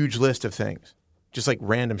a huge list of things, just like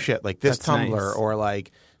random shit, like this That's Tumblr nice. or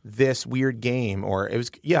like this weird game, or it was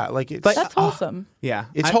like it's That's wholesome. Yeah.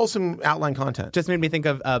 it's wholesome outline content. Just made me think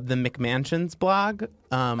of the McMansions blog. The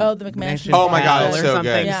McMansions Oh my God, Hell it's or so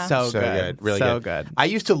something. good. Yeah. So good. Really so good. I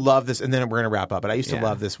used to love this, and then we're going to wrap up, but I used to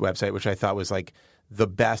love this website, which I thought was like the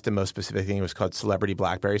best and most specific thing. It was called Celebrity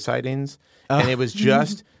BlackBerry Sightings. And it was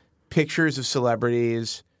just pictures of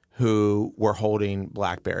celebrities who were holding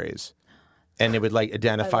BlackBerries. And it would like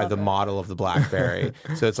identify the model of the BlackBerry.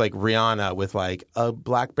 So it's like Rihanna with like a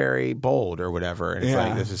BlackBerry Bold or whatever. And it's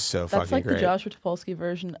like, this is so That's fucking like great. the Joshua Topolsky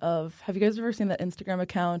version of. Have you guys ever seen that Instagram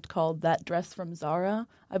account called That Dress from Zara?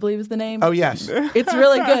 I believe is the name. Oh, yes. It's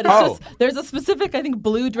really good. It's Oh. just, there's a specific, I think,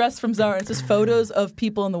 blue dress from Zara. It's just photos of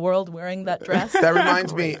people in the world wearing that dress. That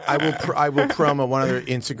reminds me, I will promo one other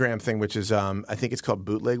Instagram thing, which is I think it's called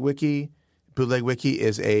Bootleg Wiki. Bootleg Wiki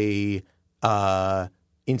is a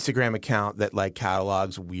Instagram account that like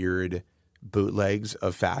catalogs weird bootlegs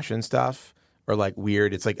of fashion stuff, or like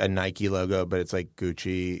weird. It's like a Nike logo, but it's like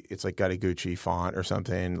Gucci. It's like got a Gucci font or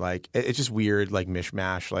something. Like it's just weird, like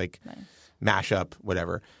mishmash, like mashup,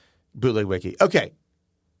 whatever. Bootleg Wiki. Okay,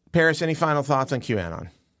 Paris. Any final thoughts on QAnon?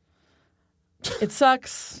 It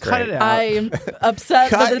sucks. Cut it out. I am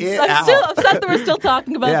upset Cut that it I'm still out. upset that we're still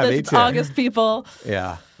talking about Yeah, this. me It's too. August, people.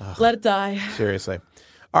 Yeah. Let it die. Seriously.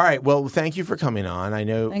 All right. Well, thank you for coming on. I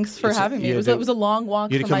know. Thanks for it's- having me. you It was, had it was a long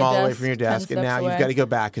walk You had from to come my all the way desk, from your 10 desk, and steps now away. you've got to go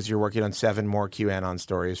back because you're working on 7 more QAnon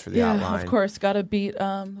stories for the Yeah, outline. of course. Got to beat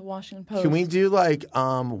the Washington Post. Can we do like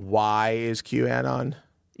why is QAnon?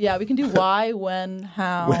 Yeah, we can do why, when,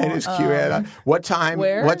 how. When is QAnon? What time?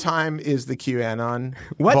 where? What time is the QAnon?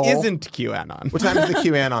 What bowl? isn't QAnon? What time is the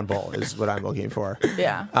QAnon bowl? Is what I'm looking for.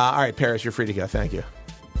 Yeah. All right, Paris, you're free to go. Thank you.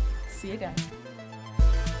 See you again.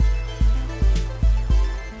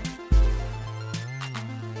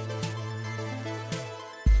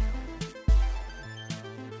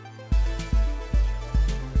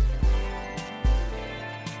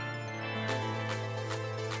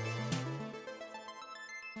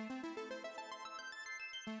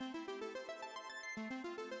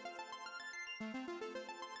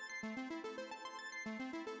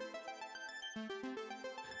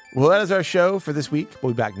 Well, that is our show for this week.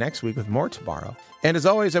 We'll be back next week with more tomorrow. And as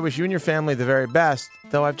always, I wish you and your family the very best,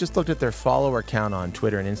 though I've just looked at their follower count on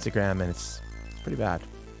Twitter and Instagram, and it's pretty bad.